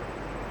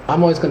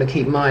 I'm always going to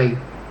keep my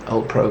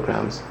old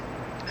programs,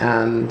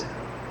 and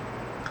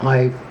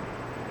I've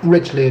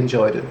richly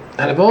enjoyed it.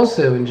 And I've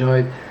also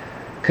enjoyed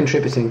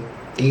contributing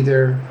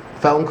either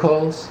phone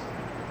calls,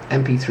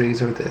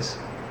 MP3s, or this.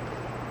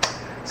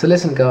 So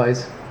listen,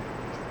 guys,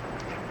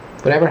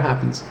 whatever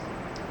happens,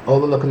 all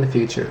the luck in the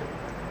future.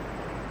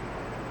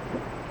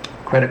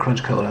 Credit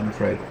crunch coal, I'm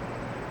afraid.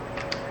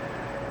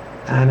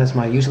 And as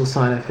my usual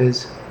sign-off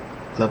is,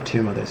 love to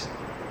your mothers.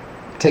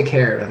 Take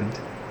care and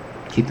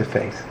keep the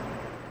faith.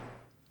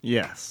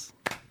 Yes.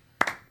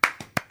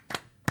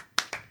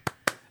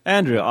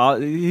 Andrew,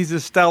 he's a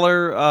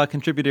stellar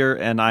contributor,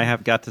 and I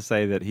have got to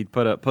say that he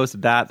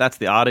posted that. That's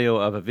the audio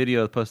of a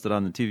video posted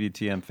on the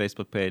TVTM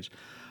Facebook page,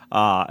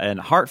 and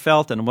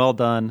heartfelt and well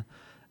done,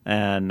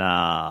 and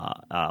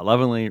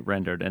lovingly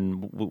rendered.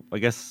 And I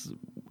guess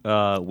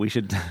we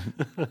should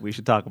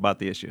talk about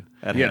the issue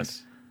at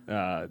hand.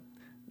 Yes.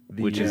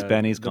 Which is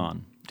Benny's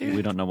gone.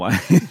 We don't know why.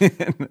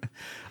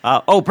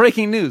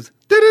 Breaking news.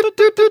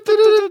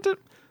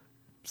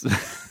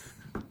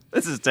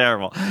 This is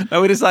terrible.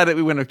 No, we decided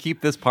we were going to keep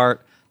this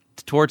part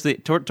towards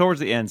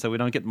the end so we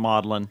don't get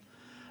maudlin.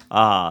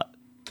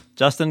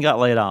 Justin got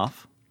laid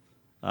off.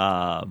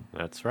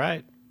 That's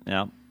right.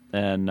 Yeah,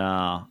 and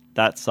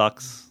that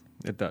sucks.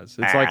 It does.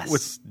 It's like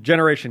with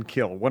Generation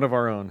Kill. One of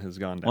our own has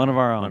gone down. One of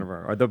our own.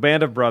 Or the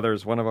band of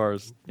brothers, one of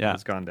ours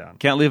has gone down.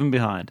 Can't leave him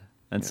behind.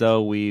 And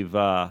so we've,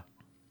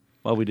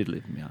 we did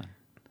leave him behind.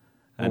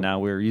 And now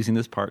we're using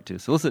this part to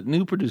solicit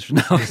new producers.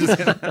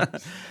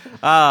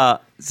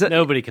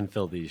 Nobody can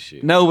fill these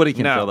shoes. Nobody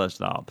can fill those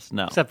knobs.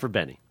 No, except for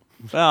Benny.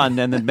 Well, and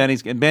then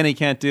Benny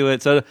can't do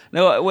it. So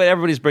no, what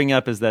everybody's bringing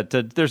up is that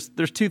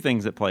there's two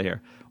things at play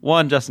here.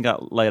 One, Justin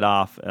got laid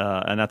off,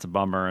 and that's a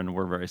bummer, and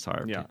we're very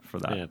sorry for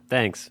that. Yeah,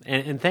 thanks,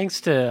 and thanks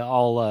to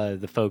all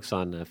the folks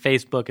on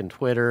Facebook and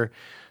Twitter.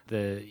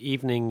 The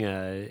evening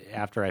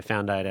after I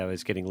found out I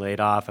was getting laid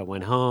off, I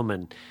went home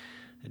and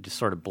I just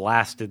sort of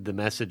blasted the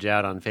message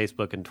out on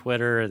Facebook and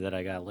Twitter that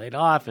I got laid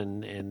off,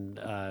 and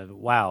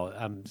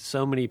wow,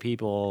 so many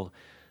people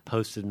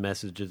posted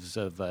messages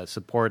of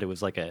support. It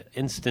was like an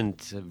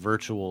instant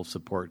virtual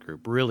support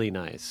group, really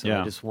nice. So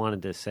I just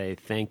wanted to say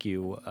thank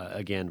you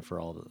again for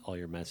all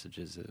your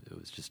messages. It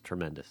was just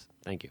tremendous.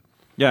 Thank you.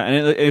 Yeah,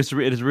 and it is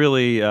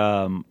really.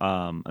 I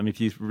mean, if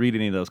you read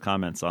any of those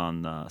comments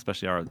on,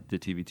 especially the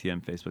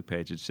TVTM Facebook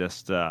page, it's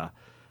just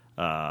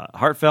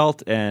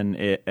heartfelt, and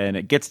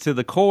it gets to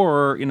the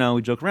core. You know,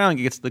 we joke around.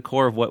 It gets to the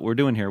core of what we're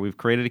doing here. We've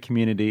created a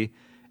community,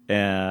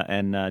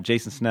 and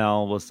Jason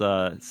Snell was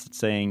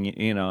saying,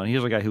 you know, and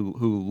here's a guy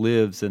who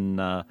lives in,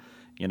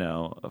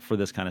 for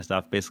this kind of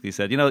stuff. Basically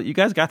said, you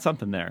guys got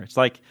something there. It's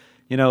like,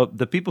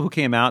 the people who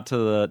came out to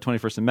the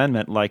 21st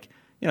Amendment, like.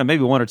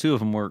 Maybe one or two of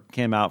them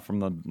came out from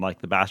the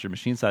bastard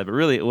machine side, but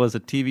really it was a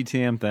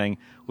TVTM thing.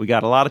 We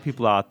got a lot of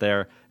people out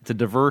there. It's a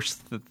diverse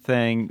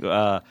thing. We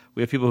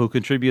have people who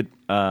contribute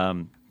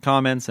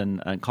comments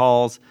and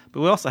calls,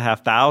 but we also have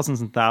thousands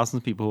and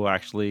thousands of people who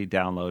actually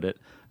download it.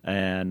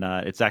 And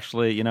it's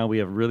actually, we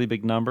have really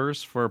big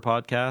numbers for a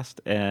podcast,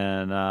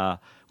 and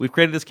we've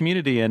created this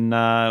community,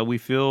 and we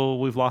feel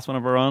we've lost one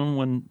of our own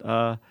when,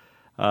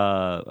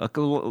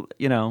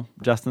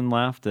 Justin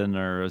left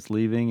or is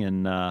leaving,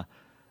 and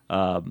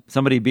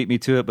somebody beat me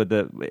to it, but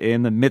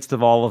in the midst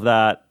of all of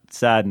that,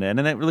 saddened, and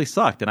it really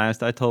sucked. And I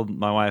told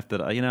my wife that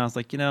I was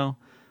like,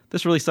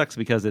 this really sucks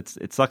because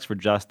it sucks for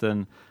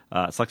Justin,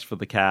 it sucks for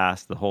the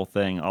cast, the whole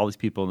thing, all these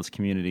people in this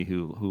community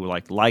who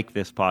like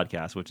this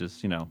podcast, which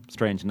is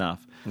strange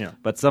enough. Yeah.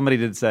 But somebody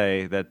did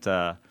say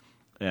that,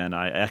 and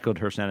I echoed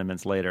her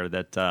sentiments later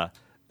that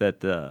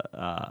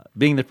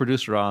being the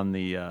producer on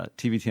the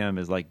TVTM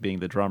is like being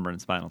the drummer in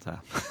Spinal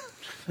Tap.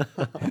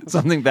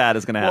 Something bad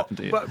is going to happen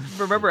to you. But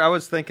remember, I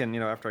was thinking,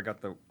 after I got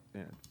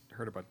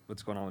heard about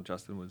what's going on with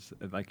Justin, was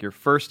like your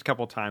first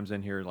couple times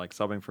in here, like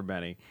subbing for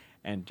Benny,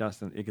 and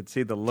Justin, you could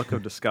see the look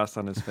of disgust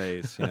on his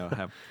face.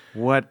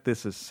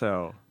 This is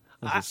so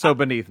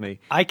beneath me.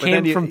 I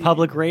came from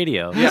public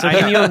radio, so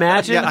can you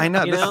imagine? Yeah, I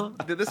know.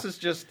 This is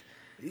just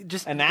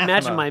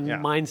imagine my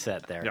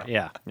mindset there.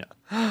 Yeah.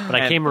 But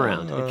I came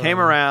around. You came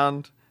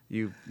around.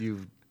 You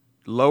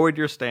lowered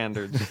your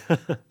standards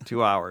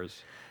 2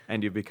 hours.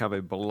 And you've become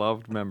a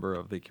beloved member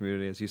of the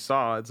community. As you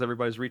saw, as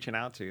everybody's reaching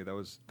out to you. That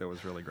was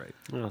really great.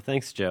 Oh,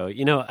 thanks, Joe.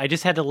 I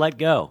just had to let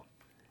go.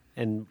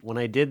 And when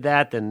I did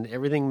that, then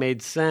everything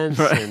made sense,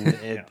 and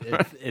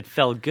it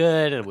felt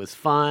good, and it was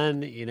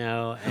fun,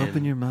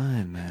 Open your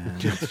mind, man.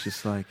 It's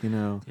just like,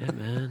 yeah,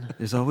 man.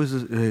 There's always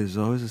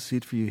a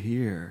seat for you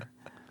here.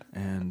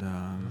 And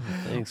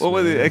thanks, what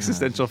would the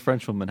Existential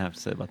French Woman have to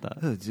say about that?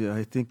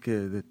 I think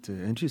that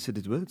Andrew said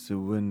it well. So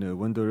when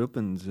one door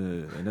opens,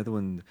 another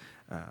one.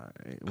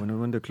 When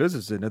one door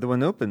closes, another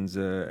one opens,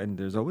 and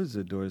there's always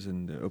doors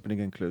and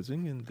opening and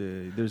closing, and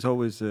there's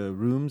always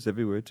rooms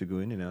everywhere to go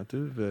in and out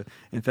of.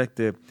 In fact,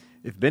 if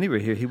Benny were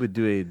here, he would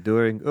do a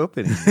dooring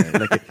opening.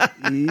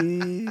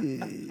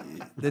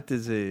 That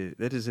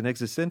is an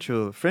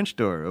existential French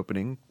door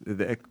opening,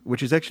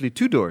 which is actually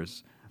two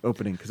doors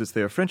opening because it's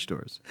their French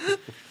doors.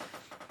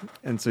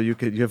 And so you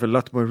have a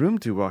lot more room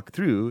to walk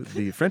through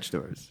the French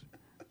doors.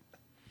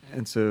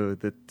 And so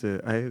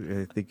that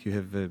I think you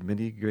have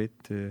many great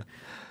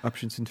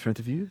options in front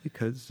of you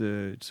because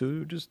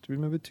so just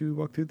remember to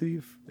walk through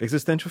the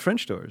existential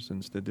French doors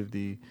instead of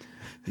the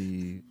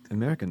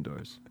American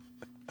doors.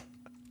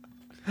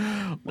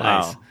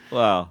 Nice.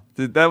 Wow.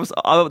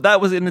 That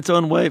was in its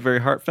own way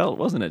very heartfelt,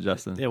 wasn't it,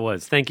 Justin? It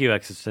was. Thank you,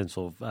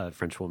 Existential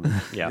French Woman.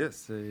 Yeah.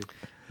 Yes.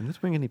 I'm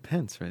not wearing any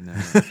pants right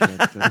now. But, I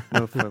don't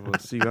know if I will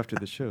see you after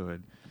the show.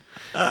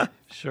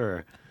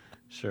 Sure.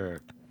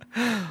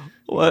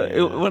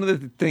 Well, one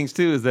of the things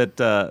too is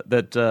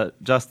that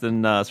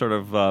Justin sort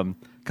of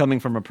coming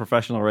from a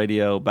professional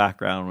radio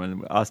background,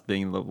 and us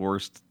being the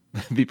worst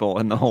people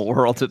in the whole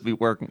world that we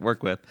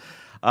work with,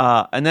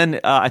 and then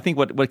I think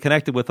what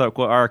connected with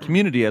our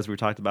community, as we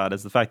talked about,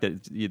 is the fact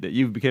that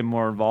you became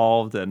more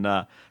involved and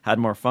had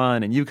more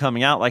fun, and you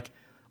coming out like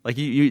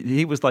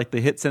he was like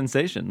the hit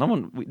sensation. No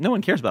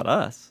one cares about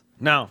us.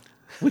 No,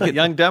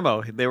 young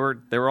demo. They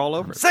were all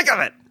over. I'm sick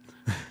of it.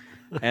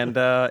 And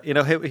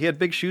he had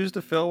big shoes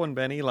to fill when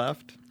Benny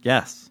left.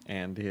 Yes,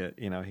 and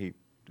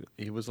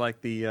he was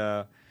like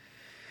the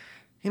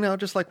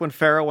just like when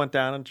Farrah went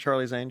down in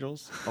Charlie's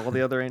Angels, all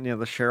the other the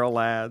Cheryl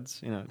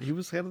lads. He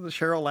was head of the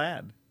Cheryl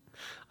lad.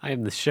 I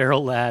am the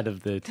Cheryl lad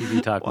of the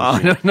TV talk. Well,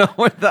 I don't know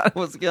where that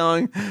was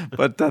going,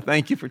 but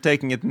thank you for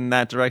taking it in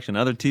that direction.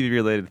 Another TV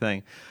related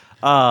thing,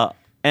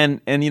 and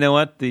you know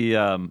what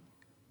to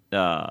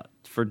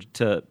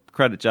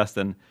credit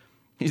Justin.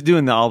 He's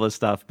doing all this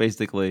stuff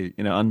basically,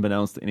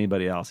 unbeknownst to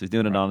anybody else. He's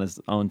doing it on his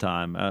own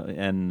time,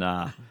 and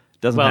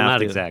doesn't. Well, have not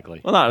to.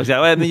 exactly. Well, not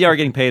exactly. And you are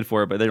getting paid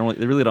for it, but they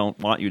really don't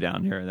want you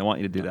down here. They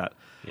want you to do that.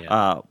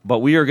 Yeah. But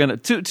we are gonna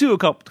a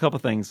couple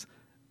things.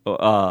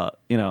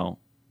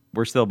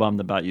 We're still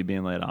bummed about you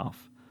being laid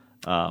off,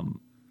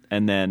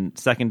 and then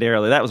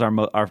secondarily, that was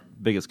our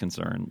biggest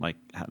concern, like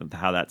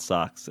how that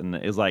sucks, and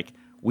it's like.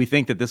 We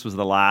think that this was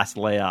the last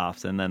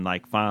layoffs, and then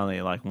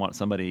finally want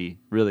somebody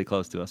really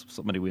close to us,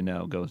 somebody we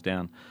know goes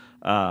down.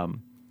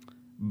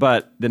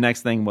 But the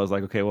next thing was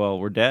okay, well,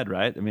 we're dead,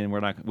 right? I mean,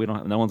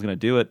 no one's going to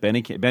do it.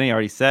 Benny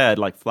already said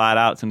flat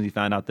out as soon as he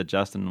found out that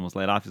Justin was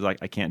laid off, he's like,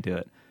 I can't do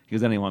it. He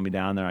goes, anyone want me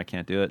down there? I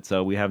can't do it.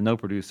 So we have no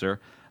producer,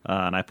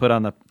 and I put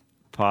on the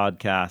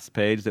podcast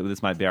page that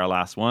this might be our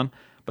last one.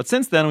 But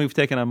since then, we've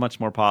taken a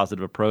much more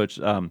positive approach.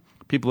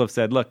 People have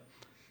said, look,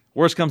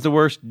 worst comes to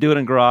worst, do it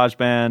in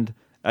GarageBand.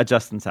 At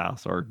Justin's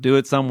house, or do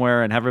it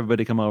somewhere and have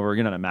everybody come over.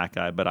 You're not a Mac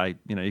guy, but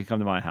you come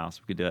to my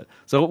house, we could do it.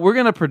 So we're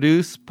going to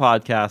produce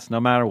podcasts no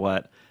matter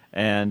what.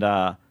 And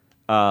I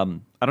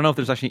don't know if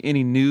there's actually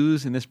any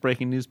news in this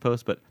breaking news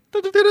post, but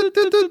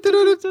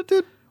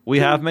we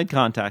have made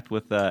contact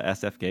with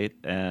SF Gate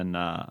and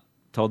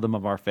told them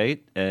of our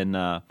fate.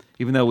 And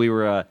even though we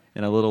were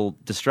in a little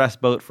distressed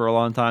boat for a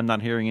long time,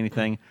 not hearing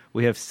anything,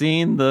 we have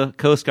seen the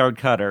Coast Guard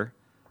cutter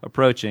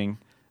approaching,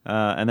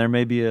 and there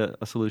may be a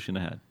solution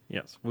ahead.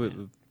 Yes,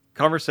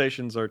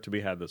 conversations are to be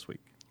had this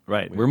week.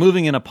 Right, we're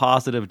moving in a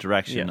positive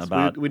direction.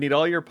 Yes, we need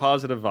all your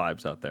positive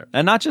vibes out there,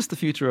 and not just the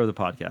future of the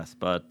podcast,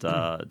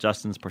 but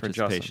Justin's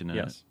participation in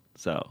it.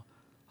 So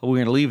we're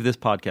going to leave this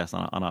podcast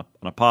on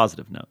a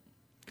positive note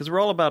because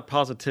we're all about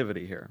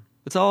positivity here.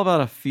 It's all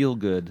about a feel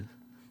good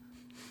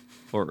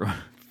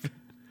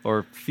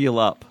or feel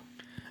up.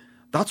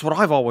 That's what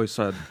I've always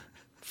said.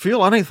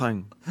 Feel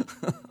anything,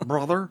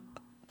 brother,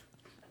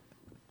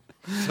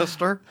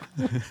 sister.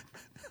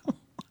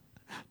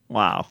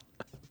 Wow.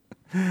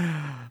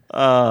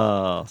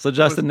 So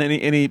Justin,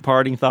 any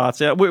parting thoughts?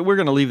 Yeah, we're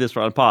going to leave this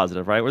on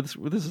positive, right? This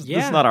is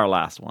not our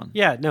last one.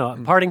 Yeah, no.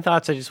 Parting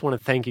thoughts. I just want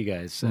to thank you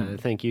guys.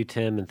 Thank you,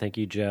 Tim, and thank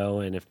you, Joe.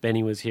 And if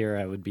Benny was here,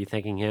 I would be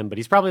thanking him, but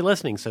he's probably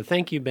listening. So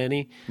thank you,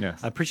 Benny.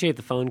 Yes, I appreciate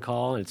the phone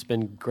call. It's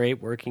been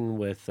great working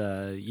with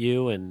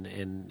you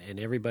and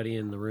everybody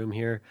in the room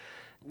here.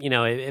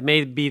 It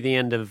may be the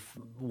end of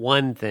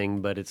one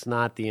thing, but it's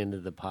not the end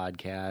of the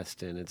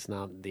podcast, and it's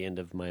not the end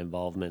of my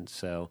involvement.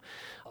 So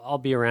I'll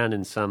be around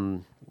in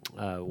some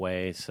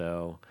way.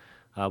 So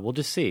we'll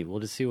just see.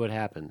 We'll just see what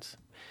happens.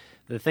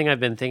 The thing I've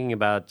been thinking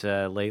about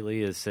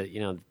lately is that,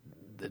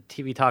 the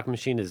TV Talk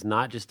Machine is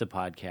not just a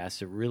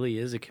podcast. It really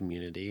is a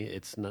community.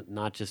 It's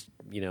not just,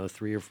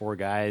 3 or 4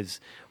 guys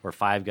or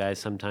 5 guys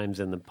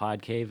sometimes in the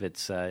pod cave.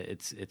 It's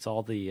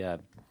all the...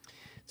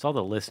 It's all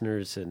the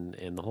listeners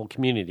and the whole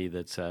community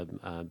that's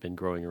been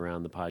growing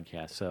around the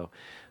podcast. So,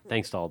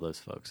 thanks to all those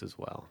folks as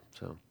well.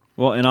 So,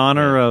 well, in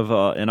honor of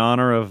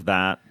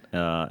that,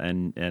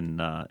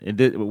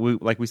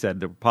 like we said,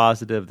 they're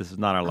positive. This is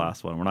not our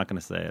last one. We're not going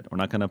to say it. We're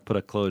not going to put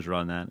a closure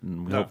on that,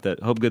 and we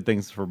hope good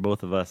things for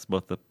both of us,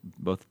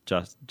 both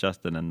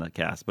Justin and the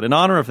cast. But in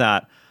honor of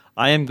that,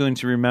 I am going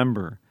to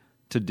remember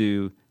to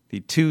do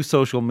the 2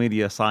 social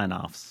media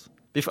sign-offs.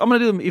 I'm going to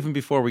do them even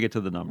before we get to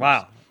the numbers.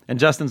 Wow. And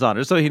Justin's on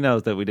it, so he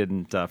knows that we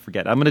didn't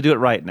forget. I'm going to do it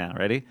right now.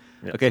 Ready?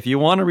 Yes. Okay, if you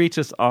want to reach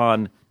us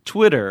on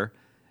Twitter,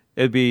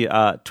 it'd be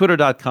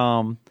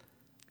twitter.com/.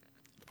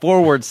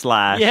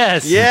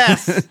 Yes.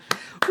 Yes.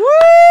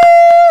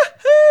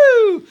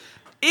 Woo-hoo!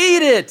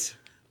 Eat it!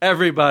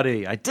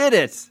 everybody. I did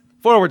it.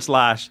 /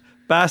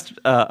 Bastard.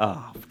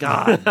 Oh,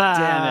 God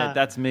damn it.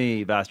 That's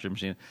me, Bastard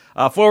Machine. /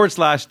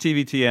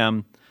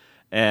 TVTM.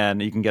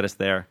 And you can get us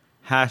there.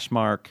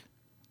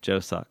 # Joe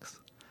Sucks.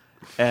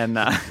 And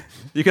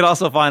you can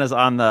also find us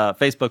on the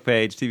Facebook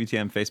page,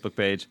 TVTM Facebook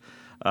page.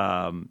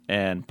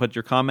 And put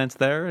your comments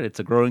there. It's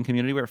a growing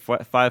community. We're at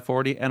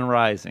 540 and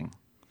rising.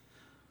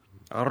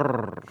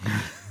 Wow.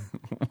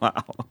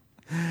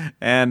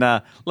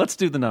 And let's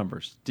do the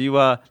numbers. Do you?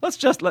 Let's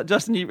just let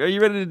Justin. Are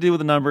you ready to do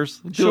the numbers?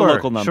 Do a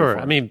local number. Sure. For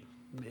I us. mean,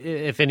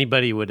 if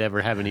anybody would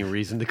ever have any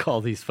reason to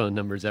call these phone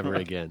numbers ever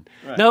again.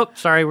 Right. Nope.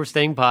 Sorry, we're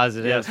staying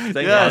positive. Yes,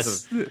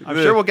 positive. I'm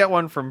sure we'll get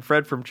one from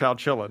Fred from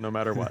Chowchilla, no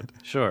matter what.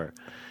 Sure.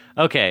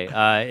 Okay.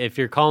 If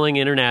you're calling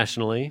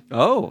internationally.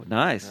 Oh,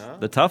 nice.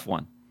 The tough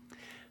one.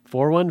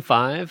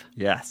 415.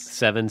 Yes.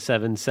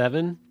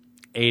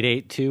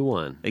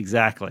 777-8821.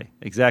 Exactly.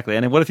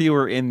 And what if you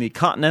were in the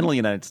continental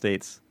United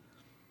States?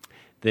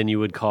 Then you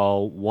would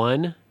call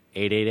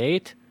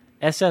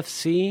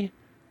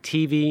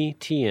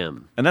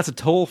 1-888-SFC-TVTM. And that's a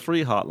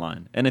toll-free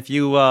hotline. And if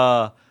you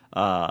were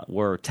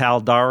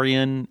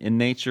Taldarian in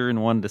nature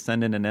and wanted to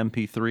send in an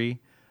MP3,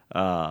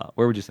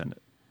 where would you send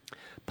it?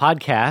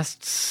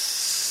 Podcasts,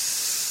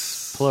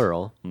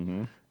 plural,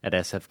 at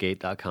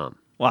sfgate.com.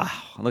 Wow,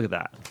 look at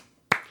that.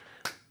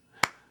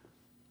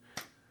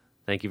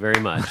 Thank you very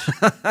much.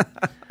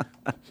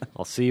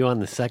 I'll see you on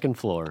the second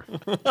floor.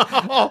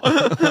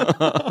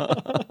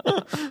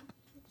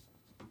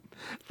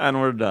 And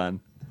we're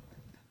done.